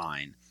could be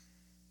fine.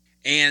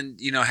 And,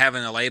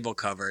 having a label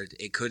covered,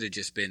 it could have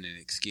just been an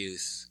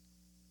excuse.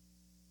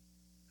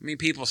 I mean,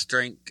 people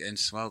drink and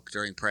smoke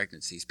during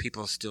pregnancies.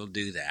 People still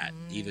do that,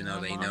 even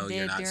though they know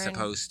you're not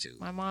supposed to.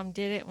 My mom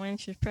did it when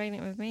she was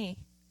pregnant with me.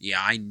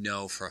 Yeah, I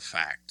know for a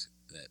fact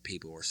that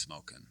people were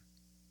smoking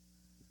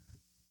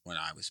when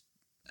I was...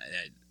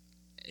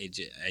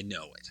 I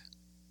know it.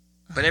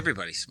 But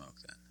everybody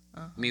smoked then.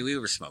 Uh-huh. I mean, we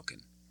were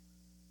smoking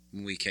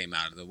when we came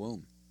out of the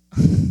womb.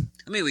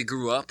 I mean, we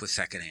grew up with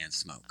secondhand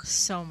smoke.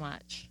 So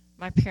much.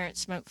 My parents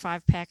smoked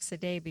 5 packs a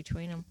day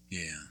between them.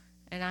 Yeah.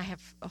 And I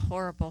have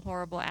horrible,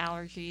 horrible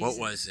allergies. What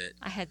was it?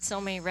 I had so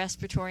many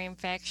respiratory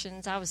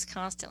infections. I was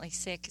constantly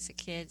sick as a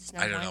kid.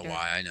 I don't know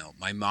why. I know.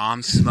 My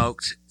mom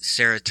smoked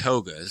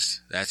Saratogas.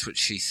 That's what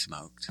she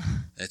smoked.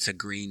 That's a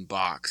green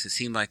box. It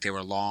seemed like they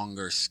were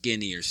longer,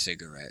 skinnier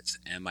cigarettes.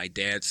 And my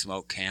dad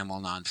smoked Camel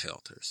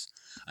non-filters.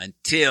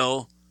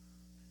 Until,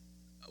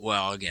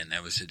 well, again,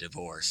 that was a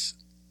divorce.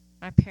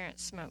 My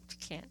parents smoked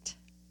Kent.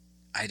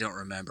 I don't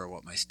remember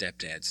what my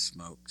stepdad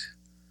smoked.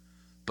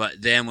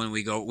 But then when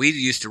we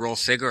used to roll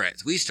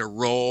cigarettes. We used to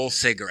roll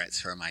cigarettes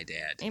for my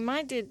dad. And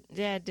my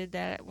dad did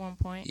that at one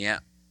point. Yeah.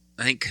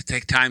 I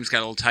think times got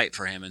a little tight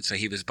for him, and so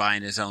he was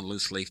buying his own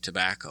loose leaf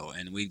tobacco,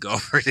 and we'd go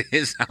over to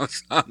his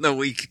house on the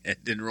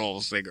weekend and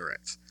roll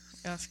cigarettes.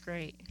 That's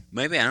great.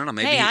 Maybe, I don't know.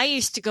 Maybe I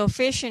used to go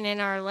fishing in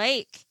our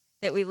lake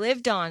that we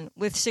lived on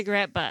with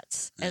cigarette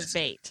butts as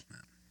bait.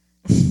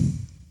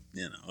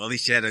 At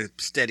least you had a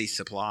steady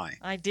supply.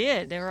 I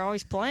did. There were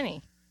always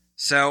plenty.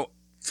 So,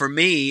 for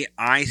me,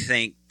 I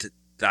think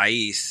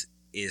Thais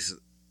is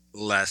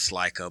less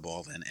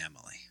likable than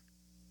Emily.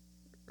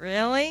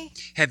 Really?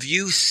 Have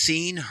you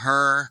seen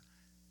her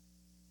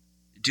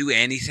do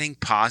anything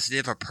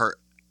positive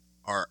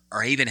or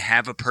even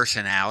have a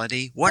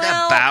personality? What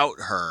about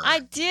her? I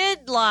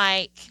did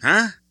like...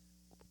 Huh?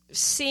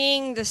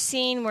 seeing the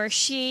scene where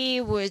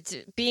she was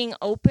being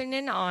open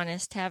and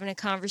honest, having a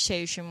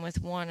conversation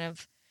with one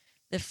of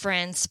the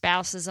friend's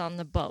spouses on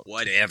the boat.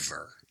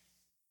 Whatever.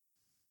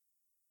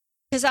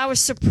 Because I was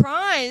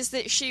surprised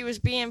that she was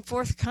being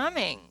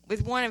forthcoming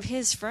with one of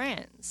his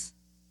friends,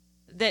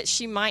 that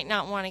she might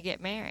not want to get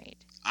married.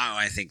 Oh,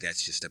 I think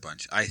that's just a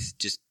bunch. I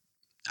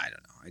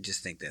don't know. I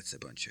just think that's a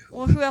bunch of...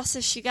 Well, who else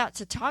has she got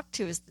to talk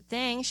to is the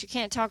thing. She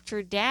can't talk to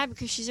her dad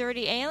because she's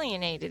already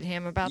alienated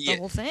him about the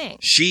whole thing.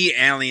 She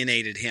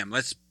alienated him.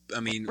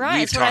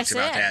 We've talked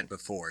about that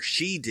before.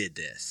 She did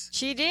this.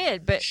 She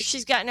did, but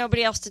she's got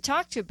nobody else to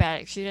talk to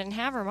about it. She didn't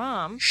have her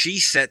mom. She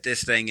set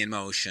this thing in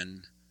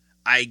motion.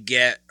 I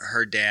get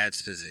her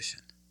dad's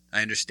position.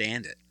 I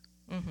understand it.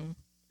 Mm-hmm.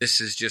 This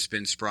has just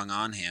been sprung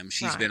on him.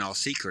 She's been all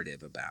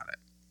secretive about it.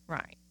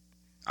 Right.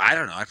 I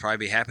don't know. I'd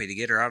probably be happy to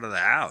get her out of the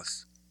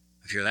house.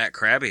 If you're that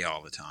crabby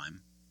all the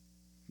time,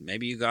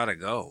 maybe you gotta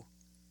go.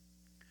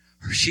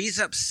 She's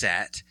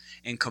upset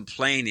and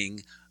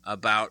complaining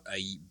about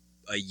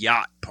a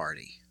yacht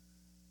party.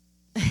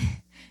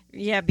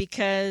 Yeah,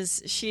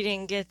 because she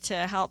didn't get to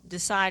help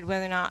decide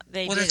whether or not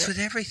they did it. Well, that's with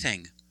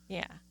everything.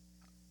 Yeah.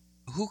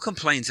 Who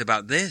complains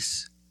about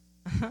this?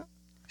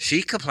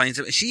 She complains.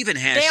 She even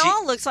has... They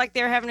all looked like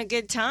they were having a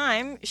good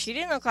time. She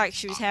didn't look like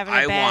she was having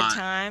a bad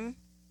time.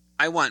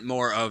 I want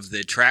more of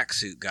the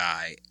tracksuit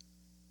guy.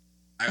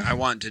 I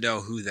want to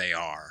know who they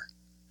are.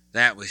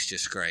 That was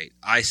just great.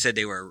 I said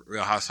they were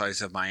Real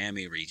Housewives of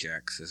Miami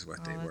rejects is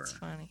what they were. That's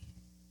funny.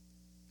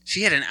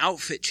 She had an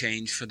outfit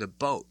change for the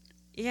boat.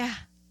 Yeah.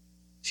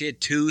 She had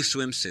 2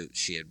 swimsuits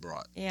she had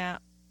brought. Yeah.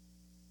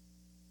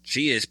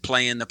 She is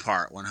playing the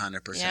part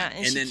 100%. Yeah,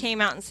 and she came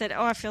out and said,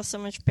 I feel so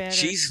much better.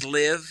 She's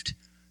lived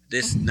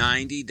this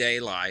 90-day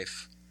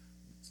life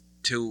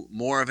to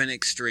more of an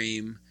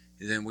extreme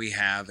than we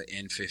have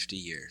in 50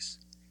 years.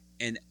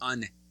 And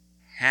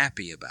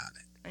unhappy about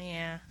it.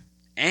 Yeah.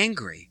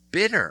 Angry,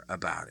 bitter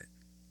about it.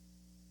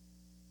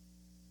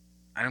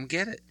 I don't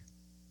get it.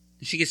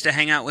 She gets to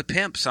hang out with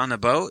pimps on the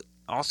boat.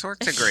 All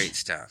sorts of great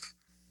stuff.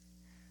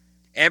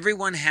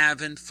 Everyone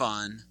having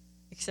fun.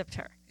 Except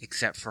her.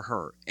 Except for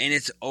her. And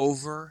it's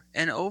over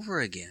and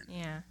over again.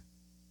 Yeah.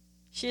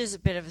 She is a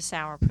bit of a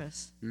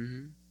sourpuss.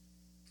 Mm-hmm.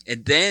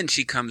 And then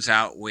she comes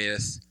out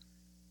with,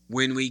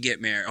 when we get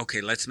married,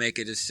 okay, let's make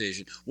a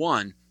decision.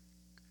 One,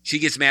 she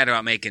gets mad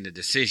about making a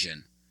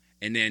decision.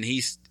 And then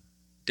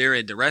they're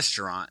at the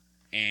restaurant,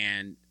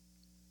 and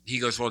he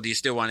goes, well, do you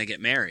still want to get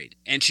married?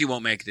 And she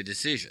won't make the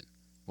decision.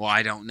 Well,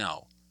 I don't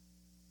know.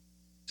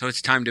 So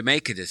it's time to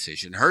make a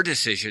decision. Her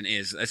decision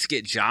is, let's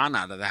get John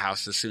out of the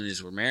house as soon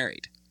as we're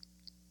married.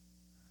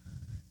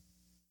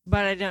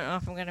 But I don't know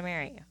if I'm going to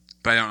marry you.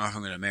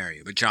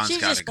 But John's got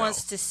to go. She just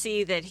wants to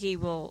see that he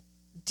will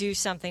do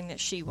something that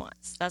she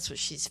wants. That's what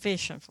she's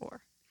fishing for.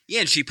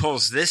 Yeah, and she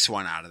pulls this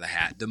one out of the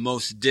hat, the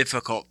most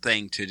difficult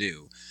thing to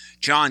do.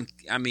 John,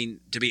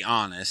 to be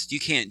honest, you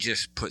can't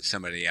just put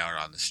somebody out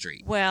on the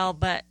street. Well,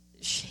 but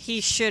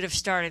he should have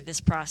started this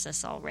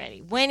process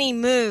already. When he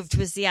moved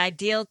was the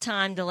ideal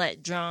time to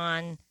let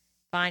John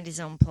find his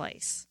own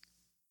place.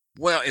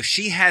 Well, if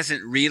she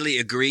hasn't really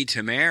agreed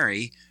to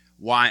marry,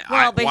 why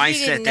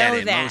set that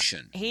in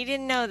motion? He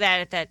didn't know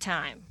that at that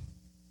time.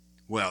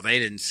 Well, they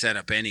didn't set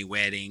up any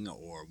wedding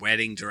or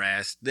wedding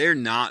dress. They're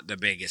not the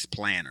biggest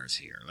planners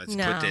here. Let's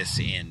put this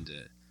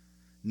into...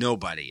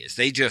 Nobody is.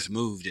 They just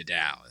moved to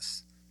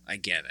Dallas. I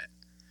get it.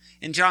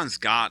 And John's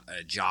got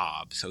a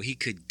job, so he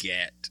could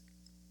get...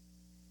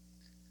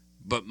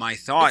 But my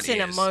thought is...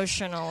 It's an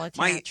emotional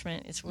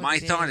attachment. My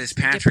thought is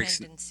Patrick's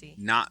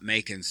not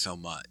making so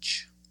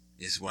much,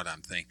 is what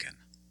I'm thinking.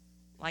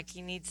 Like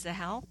he needs the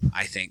help?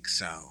 I think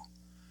so.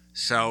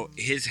 So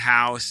his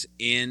house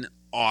in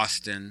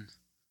Austin...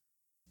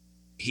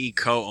 He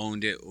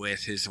co-owned it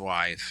with his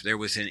wife. There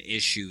was an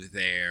issue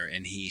there,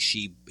 and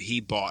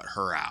he bought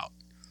her out.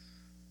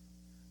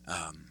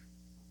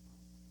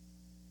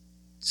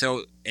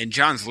 And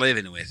John's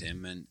living with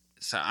him, and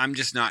so I'm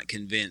just not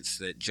convinced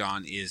that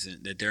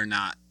they're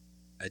not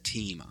a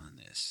team on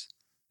this.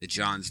 That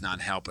John's not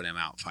helping him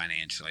out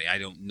financially. I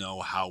don't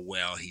know how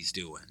well he's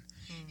doing.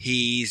 Mm-hmm.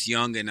 He's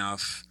young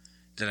enough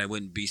that I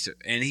wouldn't be so,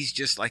 and he's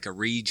just like a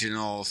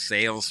regional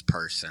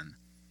salesperson.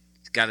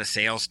 He's got a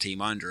sales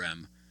team under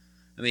him.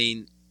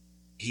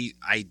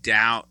 I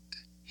doubt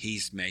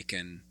he's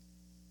making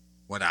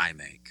what I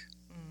make.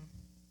 Mm.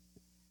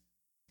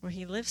 Well,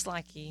 he lives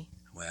like he...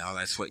 Well,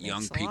 that's what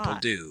young people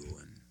do.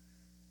 And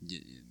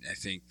I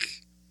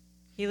think...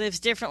 He lives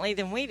differently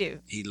than we do.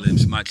 He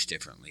lives much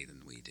differently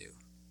than we do.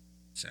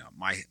 So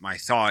my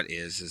thought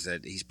is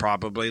that he's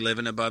probably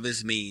living above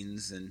his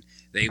means, and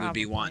they would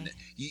be wanting it.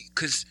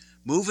 Because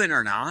moving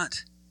or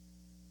not...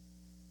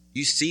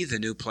 You see the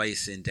new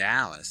place in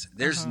Dallas.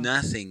 There's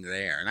nothing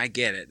there. And I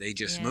get it. They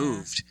just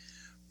moved.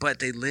 But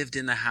they lived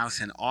in the house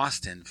in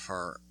Austin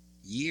for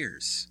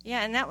years.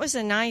 Yeah, and that was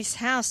a nice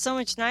house. So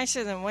much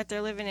nicer than what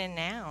they're living in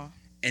now.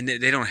 And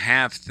they don't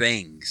have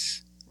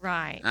things.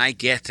 Right. And I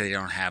get they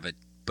don't have it.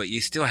 But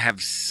you still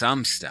have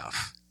some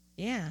stuff.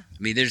 Yeah.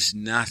 There's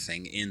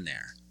nothing in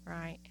there.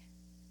 Right.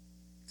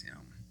 So,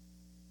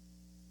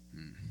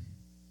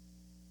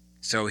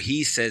 So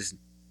he says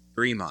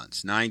 3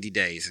 months, 90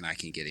 days, and I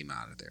can get him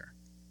out of there.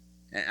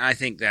 And I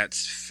think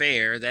that's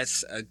fair. That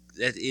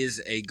is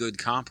a good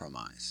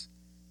compromise.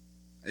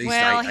 At least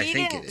I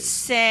think it is.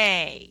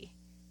 Say.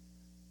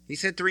 He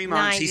said 3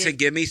 months. He said,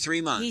 give me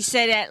 3 months. He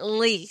said at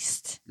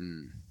least.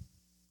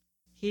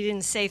 He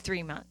didn't say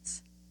 3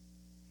 months.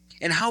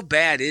 And how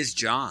bad is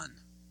John?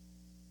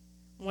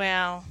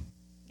 Well,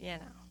 you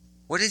know.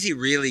 What has he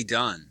really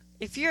done?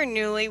 If you're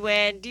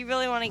newlywed, do you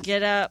really want to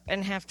get up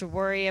and have to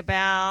worry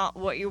about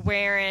what you're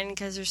wearing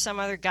because there's some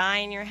other guy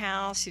in your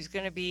house who's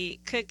going to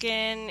be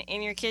cooking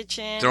in your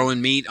kitchen?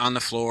 Throwing meat on the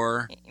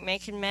floor.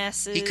 Making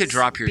messes. He could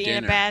drop your dinner.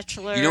 Being a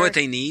bachelor. You know what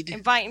they need?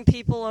 Inviting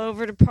people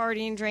over to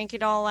party and drink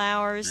at all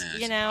hours. Nah,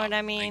 you know what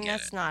I mean?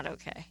 That's not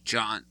okay.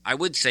 John, I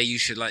would say you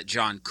should let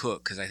John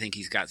cook because I think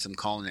he's got some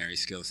culinary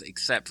skills,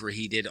 except for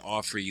he did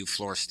offer you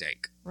floor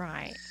steak.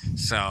 Right.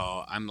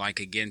 So I'm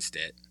against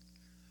it.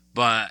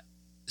 But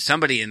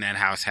somebody in that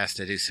house has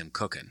to do some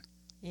cooking.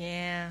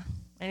 Yeah,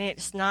 and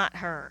it's not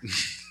her.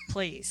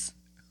 Please.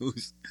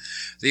 Who's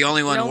the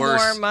only one no worse?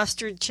 No more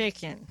mustard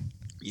chicken.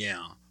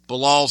 Yeah.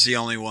 Bilal's the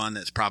only one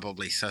that's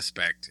probably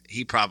suspect.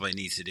 He probably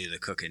needs to do the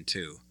cooking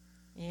too.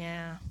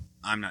 Yeah.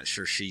 I'm not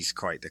sure she's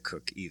quite the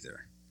cook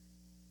either.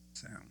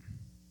 So,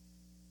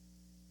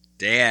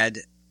 Dad,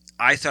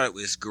 I thought it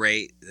was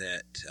great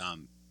that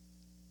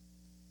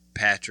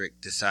Patrick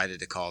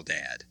decided to call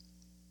Dad.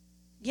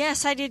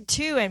 Yes, I did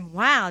too. And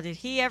wow, did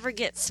he ever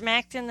get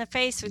smacked in the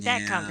face with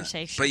that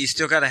conversation? But you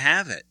still got to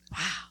have it. Wow.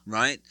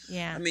 Right?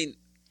 Yeah. I mean,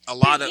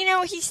 but, you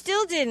know, he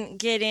still didn't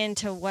get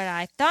into what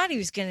I thought he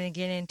was going to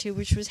get into,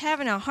 which was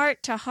having a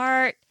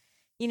heart-to-heart.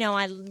 You know,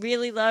 I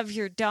really love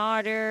your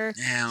daughter.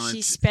 Yeah,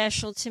 she's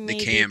special to me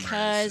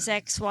because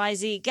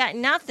XYZ. Got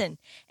nothing.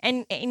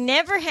 And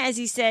never has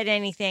he said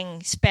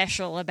anything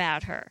special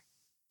about her.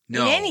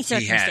 No, in any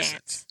circumstance. He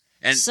hasn't.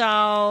 And so,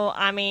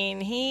 I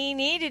mean, he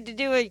needed to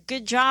do a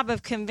good job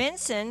of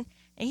convincing,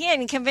 and he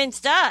hadn't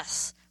convinced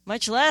us,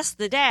 much less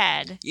the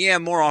dad. Yeah,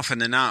 more often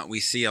than not, we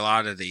see a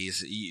lot of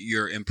these.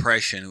 Your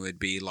impression would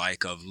be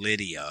like of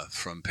Lydia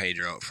from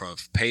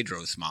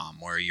Pedro's mom,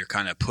 where you're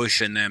kind of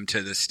pushing them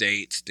to the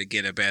States to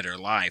get a better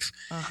life.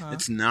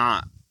 It's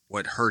not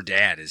what her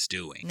dad is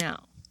doing. No.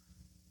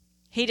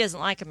 He doesn't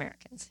like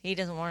Americans. He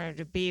doesn't want her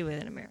to be with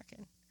an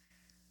American.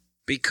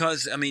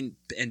 Because, I mean,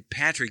 and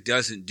Patrick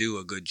doesn't do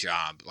a good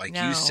job, like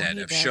you said,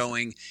 of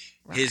showing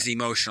his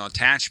emotional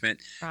attachment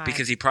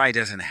because he probably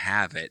doesn't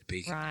have it.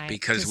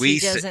 Because he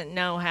doesn't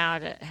know how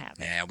to have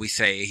it. Yeah, we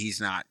say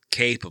he's not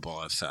capable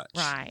of such.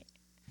 Right.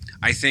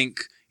 I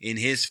think in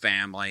his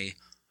family,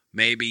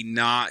 maybe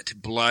not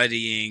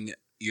bloodying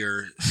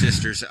your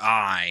sister's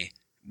eye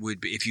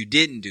would be, if you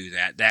didn't do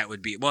that, that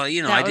would be, well,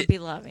 you know, that would be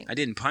loving. I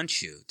didn't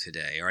punch you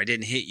today, or I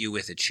didn't hit you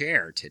with a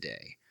chair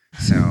today.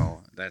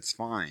 So that's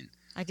fine.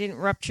 I didn't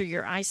rupture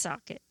your eye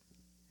socket.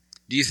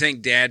 Do you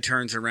think Dad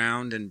turns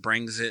around and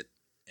brings it,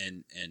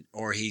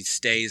 or he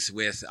stays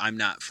with, I'm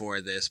not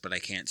for this, but I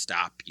can't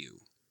stop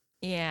you?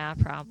 Yeah,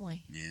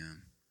 probably. Yeah.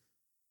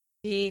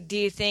 Do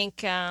you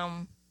think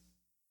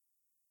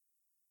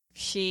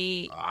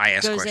she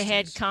goes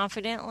ahead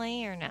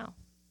confidently or no?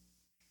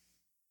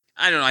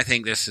 I don't know. I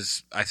think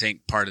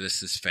part of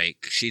this is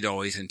fake. She'd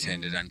always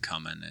intended on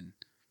coming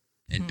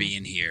and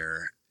being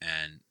here,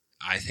 and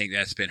I think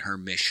that's been her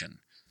mission.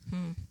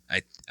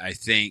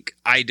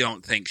 I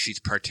don't think she's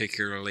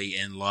particularly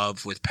in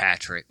love with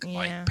Patrick. Yeah.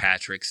 Like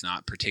Patrick's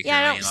not particularly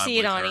in love with her. I don't see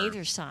it on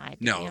either side.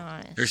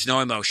 No, there's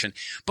no emotion.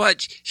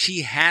 But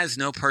she has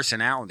no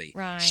personality.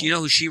 Right. You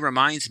know who she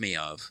reminds me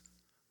of?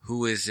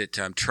 Who is it?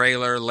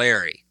 Trailer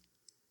Larry.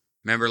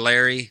 Remember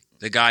Larry?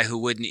 The guy who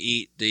wouldn't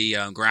eat the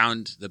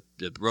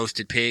the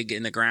roasted pig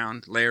in the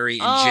ground, Larry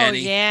and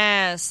Jenny. Oh,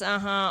 yes.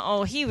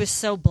 Oh, he was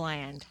so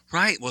bland.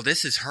 Right. Well,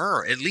 this is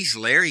her. At least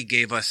Larry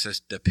gave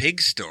us the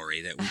pig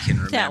story that we can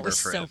remember that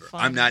was forever. So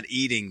funny. I'm not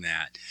eating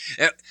that.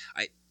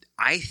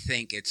 I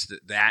think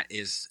that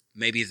is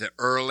maybe the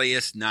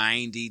earliest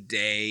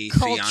 90-day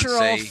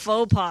cultural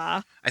faux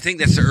pas. I think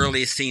that's the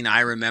earliest scene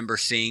I remember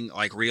seeing,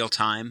 like real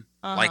time,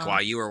 like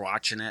while you were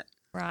watching it.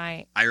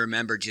 Right. I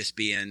remember just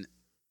being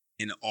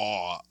in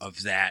awe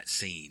of that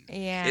scene.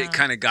 Yeah. It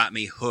kind of got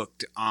me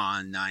hooked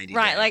on 90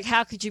 Right, Day. like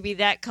how could you be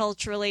that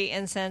culturally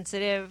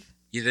insensitive?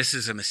 Yeah, this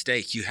is a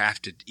mistake. You have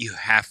to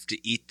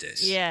eat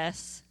this.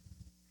 Yes.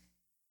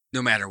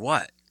 No matter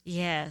what.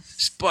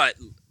 Yes. But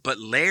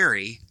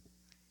Larry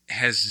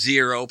has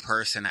zero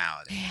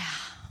personality. Yeah.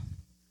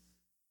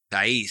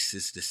 Thais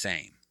is the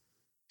same.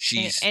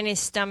 And his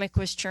stomach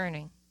was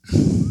churning.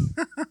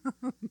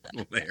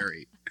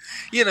 Larry.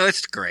 You know,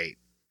 it's great.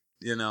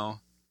 You know.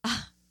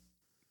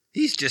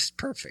 He's just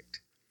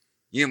perfect.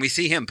 You know, we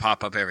see him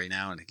pop up every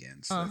now and again,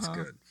 so that's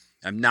good.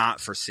 I'm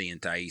not for seeing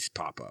Thais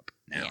pop up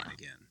now and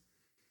again.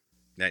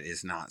 That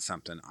is not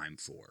something I'm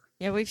for.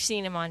 Yeah, we've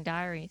seen him on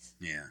Diaries.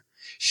 Yeah.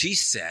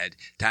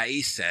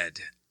 Thais said,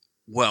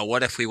 well,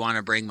 what if we want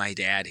to bring my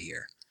dad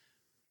here?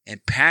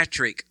 And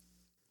Patrick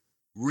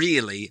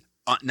really,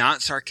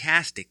 not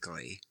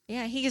sarcastically.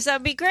 Yeah, he goes,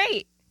 that'd be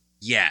great.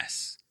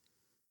 Yes.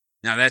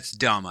 Now, that's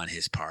dumb on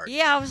his part.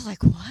 Yeah, I was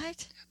like,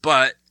 what?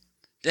 But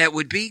that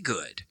would be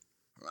good.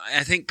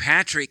 I think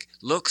Patrick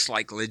looks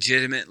like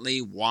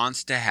legitimately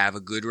wants to have a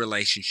good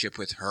relationship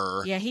with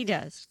her. Yeah, he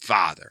does.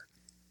 Father.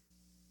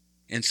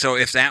 And so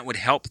if that would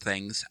help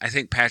things, I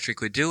think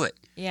Patrick would do it.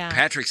 Yeah.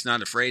 Patrick's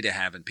not afraid of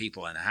having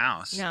people in the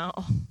house. No.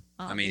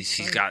 I mean,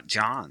 she's got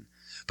John.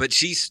 But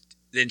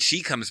then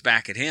she comes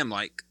back at him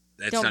like,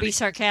 don't be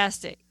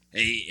sarcastic.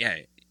 Yeah.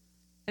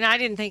 And I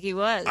didn't think he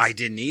was. I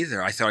didn't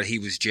either. I thought he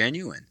was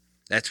genuine.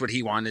 That's what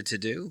he wanted to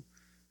do.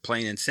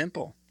 Plain and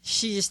simple.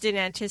 She just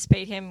didn't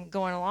anticipate him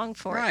going along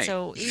for it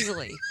so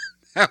easily.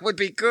 That would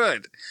be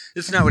good.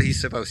 It's not what he's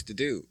supposed to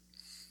do.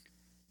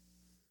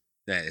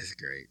 That is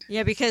great.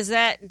 Yeah, because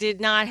that did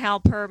not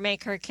help her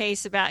make her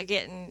case about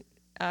getting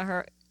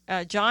her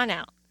John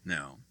out.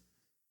 No.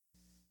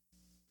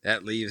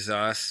 That leaves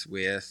us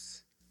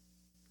with...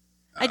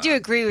 I do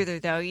agree with her,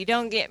 though. You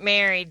don't get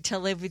married to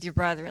live with your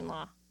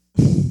brother-in-law.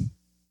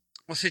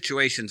 Well,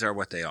 situations are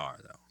what they are,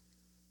 though.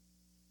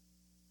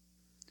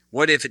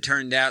 What if it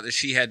turned out that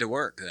she had to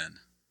work then?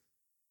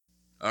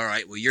 All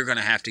right, well, you're going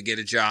to have to get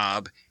a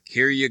job.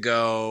 Here you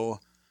go.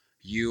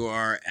 You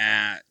are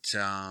at,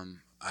 I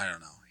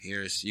don't know.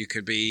 You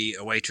could be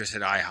a waitress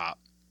at IHOP.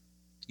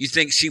 You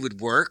think she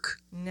would work?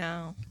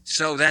 No.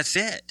 So that's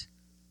it.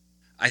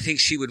 I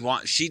think she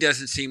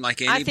doesn't seem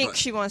like anybody. I think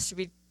she wants to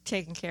be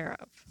taken care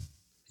of.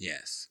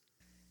 Yes.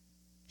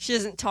 She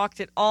hasn't talked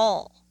at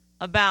all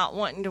about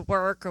wanting to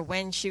work or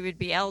when she would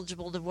be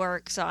eligible to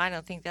work, so I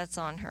don't think that's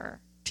on her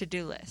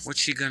to-do list. What's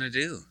she going to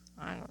do?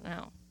 I don't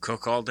know.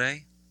 Cook all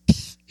day?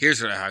 Here's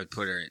what I would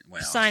put her in.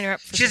 Well, sign her up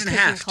for she doesn't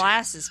have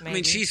classes, maybe. I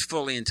mean, she's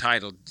fully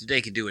entitled.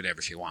 They can do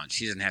whatever she wants.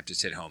 She doesn't have to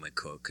sit home and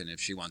cook. And if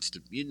she wants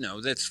to,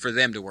 that's for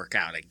them to work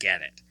out. I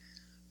get it.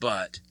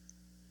 But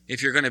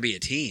if you're going to be a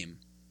team.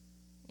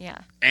 Yeah.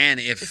 And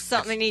if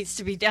something needs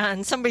to be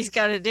done, somebody's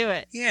got to do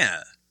it.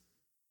 Yeah.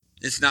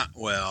 It's not,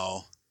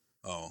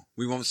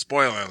 we won't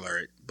spoil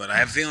alert, but I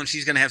have a feeling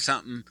she's going to have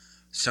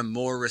some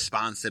more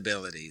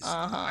responsibilities,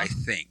 I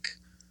think.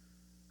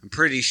 I'm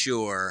pretty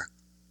sure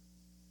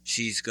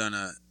she's going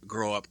to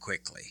grow up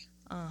quickly.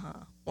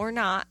 Or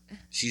not.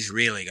 She's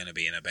really going to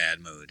be in a bad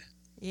mood.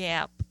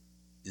 Yep.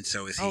 And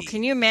so is he. Oh,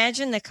 can you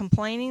imagine the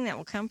complaining that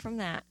will come from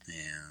that?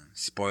 Yeah.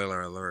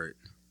 Spoiler alert.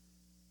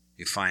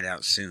 You find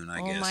out soon,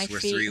 I guess. My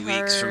We're feet 3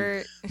 weeks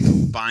hurt.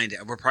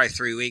 We're probably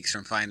 3 weeks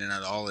from finding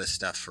out all this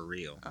stuff for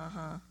real.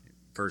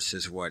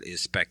 Versus what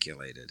is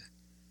speculated.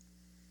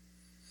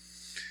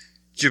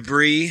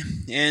 Jabri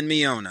and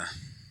Miona.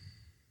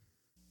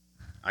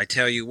 I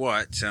tell you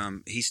what,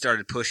 he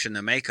started pushing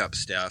the makeup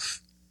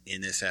stuff in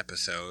this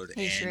episode.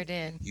 He sure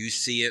did. You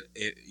see it.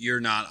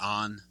 You're not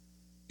on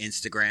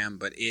Instagram,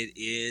 but it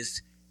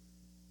is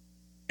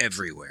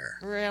everywhere.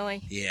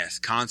 Really? Yes,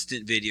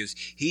 constant videos.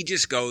 He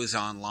just goes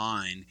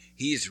online.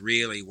 He's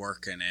really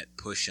working at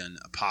pushing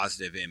a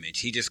positive image.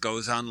 He just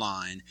goes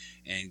online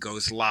and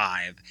goes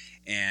live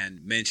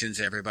and mentions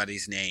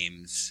everybody's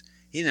names.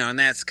 And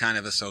that's kind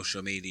of a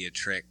social media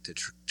trick to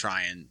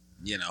try and,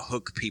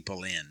 hook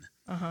people in.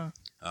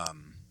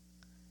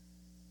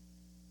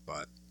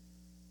 But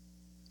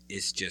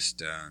it's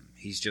just,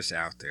 he's just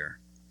out there.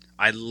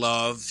 I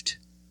loved,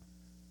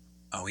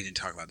 we didn't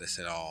talk about this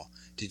at all.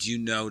 Did you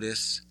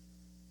notice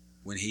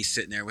when he's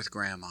sitting there with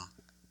Grandma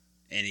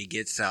and he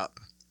gets up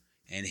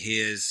and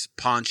his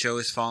poncho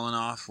is falling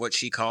off? What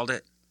she called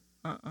it?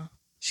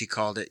 She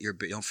called it,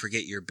 don't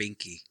forget your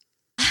binky.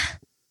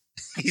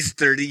 He's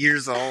 30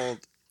 years old.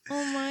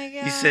 Oh my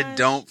God. He said,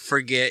 don't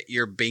forget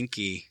your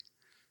binky.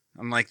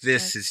 I'm like,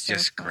 this is so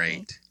just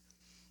funny.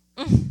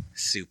 Great.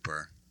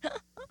 Super.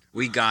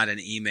 We got an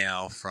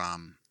email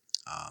from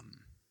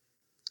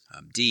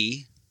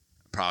Dee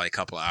probably a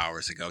couple of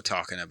hours ago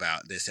talking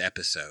about this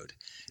episode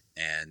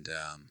and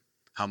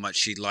how much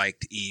she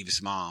liked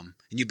Eve's mom.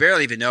 And you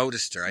barely even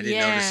noticed her. I didn't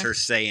notice her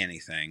say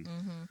anything.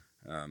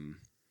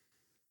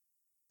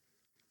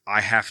 I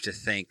have to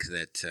think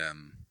that,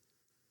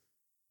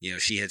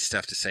 she had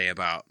stuff to say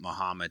about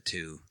Muhammad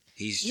too.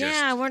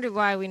 I wondered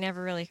why we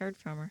never really heard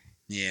from her.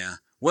 Yeah.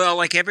 Well,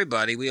 like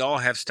everybody, we all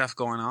have stuff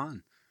going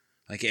on.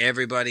 Like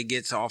everybody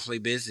gets awfully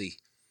busy.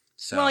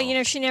 So,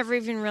 well, she never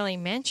even really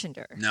mentioned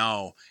her.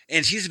 No.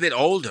 And she's a bit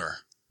older.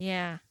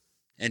 Yeah.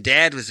 And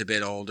Dad was a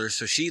bit older,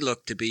 so she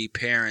looked to be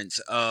parents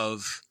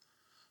of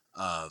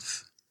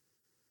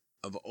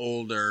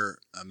older.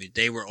 I mean,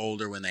 they were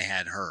older when they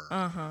had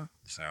her.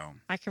 So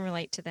I can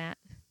relate to that.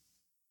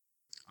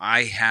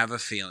 I have a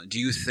feeling. Do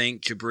you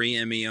think Jabri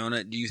and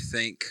Miona? Do you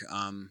think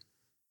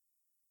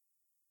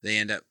they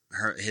end up?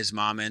 His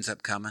mom ends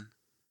up coming.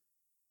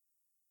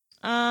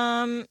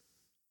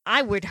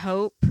 I would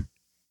hope,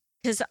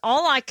 because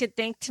all I could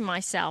think to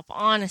myself,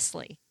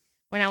 honestly,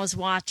 when I was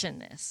watching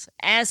this,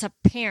 as a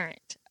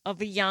parent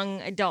of a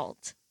young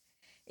adult,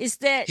 is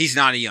that he's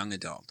not a young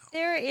adult.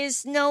 There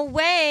is no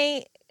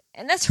way,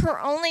 and that's her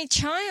only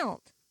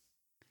child.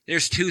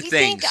 There's two things. You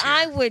think here.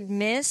 I would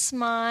miss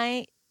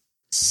my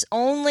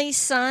only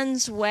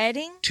son's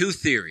wedding? Two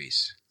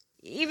theories.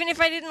 Even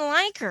if I didn't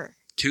like her.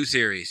 Two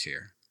theories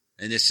here.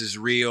 And this is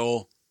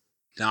real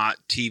not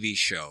TV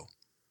show.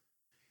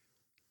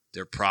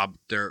 They're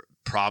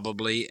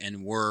probably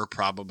and were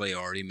probably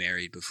already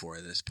married before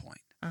this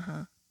point.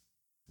 Uh-huh.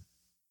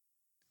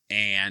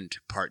 And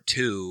part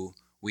 2,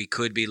 we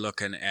could be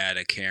looking at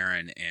a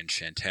Karen and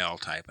Chantel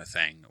type of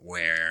thing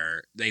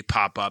where they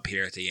pop up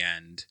here at the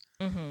end.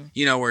 Mm-hmm.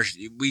 You know, where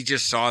we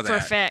just saw that. For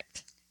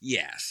effect.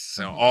 Yes.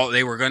 So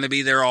they were going to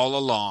be there all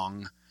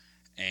along.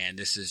 And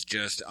this is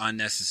just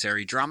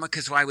unnecessary drama,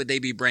 because why would they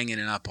be bringing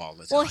it up all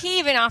the time? Well, he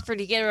even offered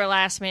to get her a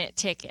last-minute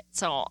ticket.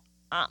 So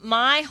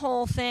my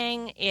whole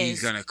thing is,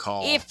 he's going to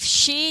call. If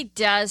she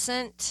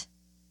doesn't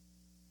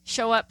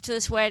show up to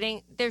this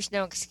wedding, there's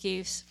no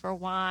excuse for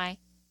why.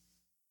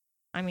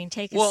 I mean,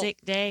 take a sick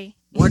day.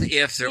 What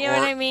if they're you know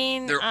what I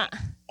mean? They're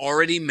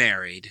already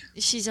married.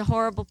 She's a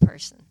horrible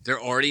person.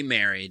 They're already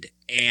married,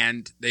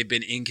 and they've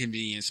been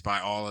inconvenienced by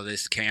all of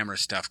this camera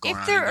stuff going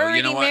on. If they're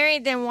already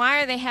married, then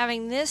why are they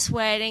having this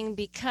wedding?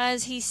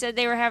 Because he said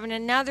they were having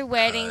another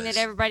wedding that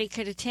everybody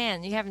could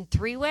attend. You having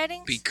 3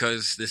 weddings?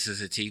 Because this is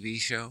a TV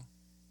show.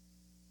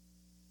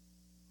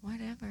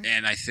 Whatever.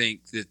 And I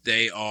think that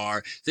they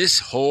are, this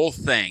whole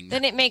thing.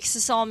 Then it makes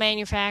this all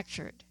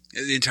manufactured.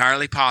 It's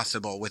entirely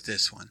possible with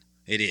this one.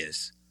 It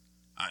is.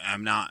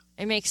 I'm not.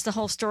 It makes the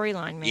whole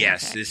storyline manufactured.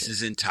 Yes, this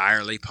is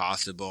entirely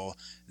possible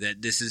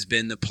that this has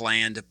been the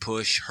plan to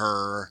push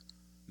her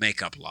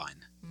makeup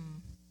line.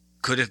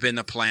 Could have been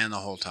the plan the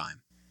whole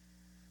time.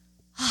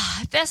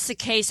 If that's the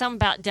case, I'm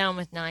about done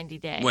with 90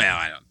 Day. Well,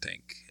 I don't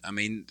think. I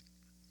mean,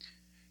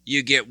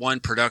 you get one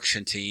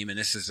production team, and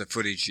this is the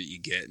footage that you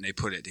get, and they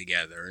put it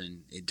together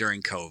and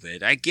during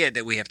COVID. I get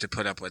that we have to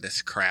put up with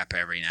this crap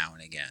every now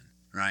and again,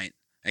 right?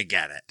 I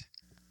get it.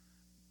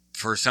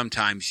 For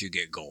sometimes you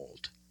get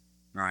gold,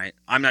 right?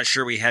 I'm not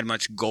sure we had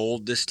much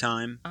gold this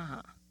time.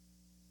 Uh-huh.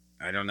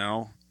 I don't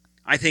know.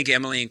 I think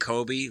Emily and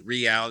Kobe,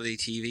 reality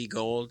TV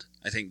gold.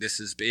 I think this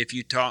is, if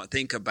you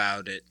think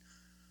about it.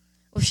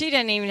 Well, she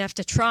doesn't even have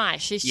to try.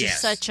 She's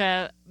just such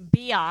a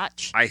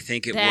biatch. I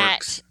think it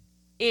works.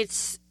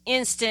 It's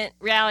instant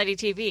reality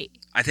TV.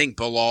 I think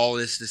Bilal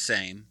is the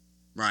same,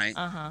 right?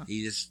 Uh-huh.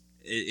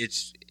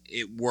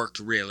 It worked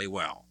really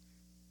well.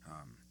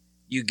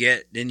 You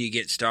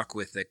get stuck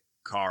with the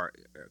Car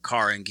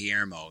and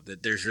Guillermo,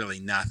 that there's really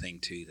nothing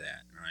to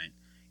that, right?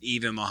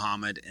 Even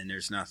Muhammad, and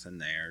there's nothing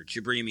there.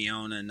 Jabri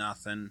Miona,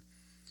 nothing.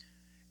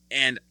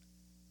 And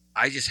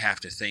I just have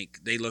to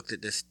think, they looked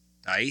at this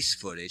ice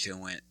footage and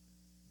went,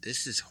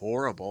 this is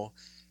horrible.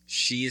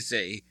 She is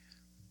the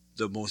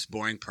most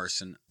boring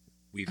person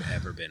we've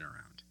ever been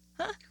around.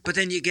 But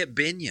then you get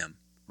Binyam,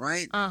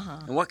 right? Uh-huh.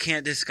 And what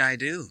can't this guy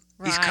do?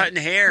 Right. He's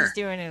cutting hair. He's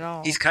doing it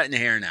all. He's cutting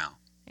hair now.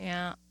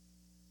 Yeah.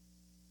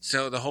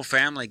 So the whole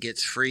family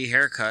gets free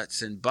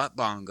haircuts and butt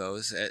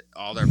bongos at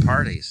all their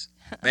parties.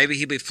 Maybe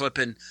he'll be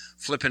flipping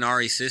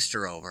Ari's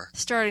sister over.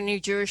 Start a new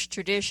Jewish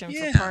tradition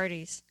for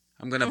parties.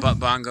 I'm going to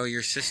butt bongo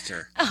your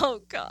sister.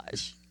 Oh,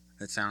 gosh.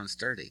 That sounds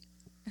dirty.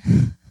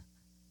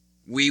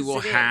 We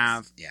will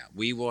have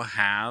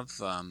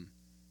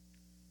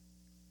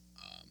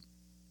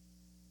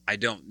I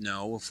don't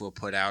know if we'll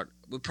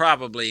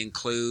probably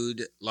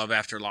include Love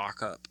After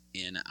Lockup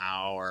in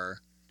our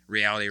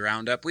Reality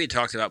Roundup. We had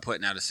talked about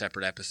putting out a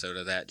separate episode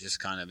of that,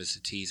 just kind of as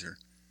a teaser.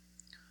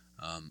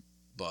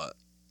 But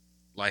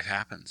life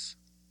happens.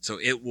 So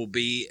it will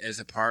be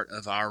as a part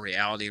of our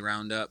Reality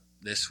Roundup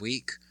this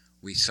week.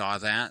 We saw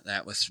that.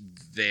 That was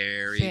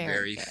very,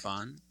 very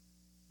fun.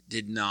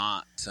 Did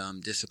not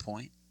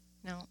disappoint.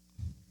 No.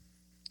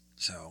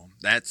 So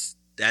that's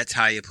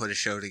how you put a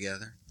show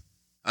together.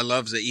 I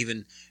love that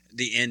even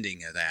the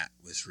ending of that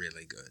was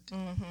really good.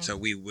 Mm-hmm. So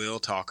we will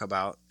talk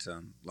about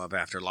Love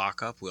After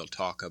Lockup. We'll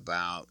talk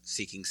about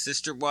Seeking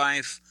Sister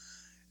Wife,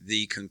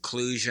 the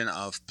conclusion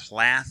of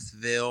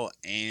Plathville,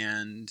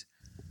 and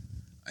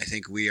I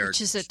think we are...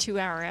 Which is a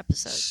 2-hour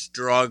episode.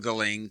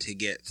 ...struggling to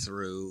get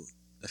through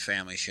The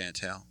Family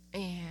Chantel.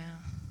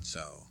 Yeah.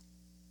 So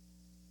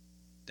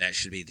that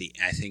should be the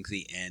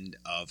end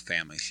of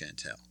Family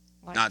Chantel.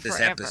 Like not this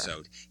forever.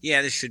 Episode.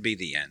 Yeah, this should be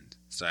the end.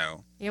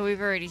 So yeah, we've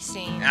already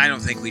seen. I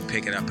don't think we'd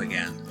pick it up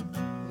again.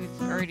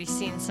 We've already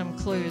seen some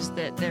clues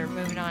that they're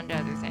moving on to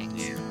other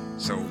things. Yeah.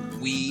 So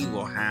we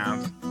will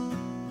have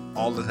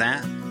all of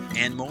that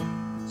and more.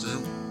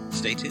 So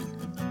stay tuned.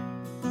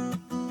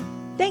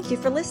 Thank you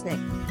for listening.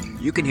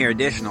 You can hear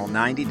additional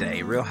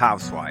 90-day Real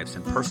Housewives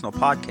and personal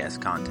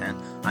podcast content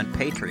on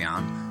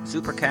Patreon,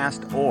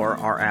 Supercast, or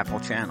our Apple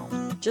channel.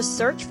 Just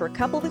search for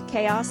Coupled with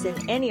Chaos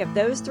in any of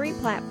those 3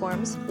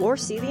 platforms or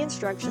see the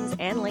instructions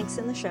and links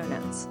in the show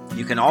notes.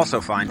 You can also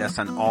find us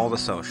on all the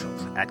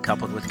socials at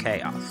Coupled with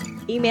Chaos.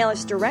 Email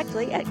us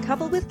directly at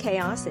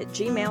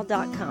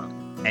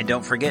coupledwithchaos@gmail.com. And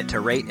don't forget to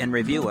rate and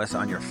review us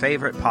on your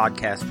favorite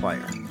podcast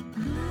player.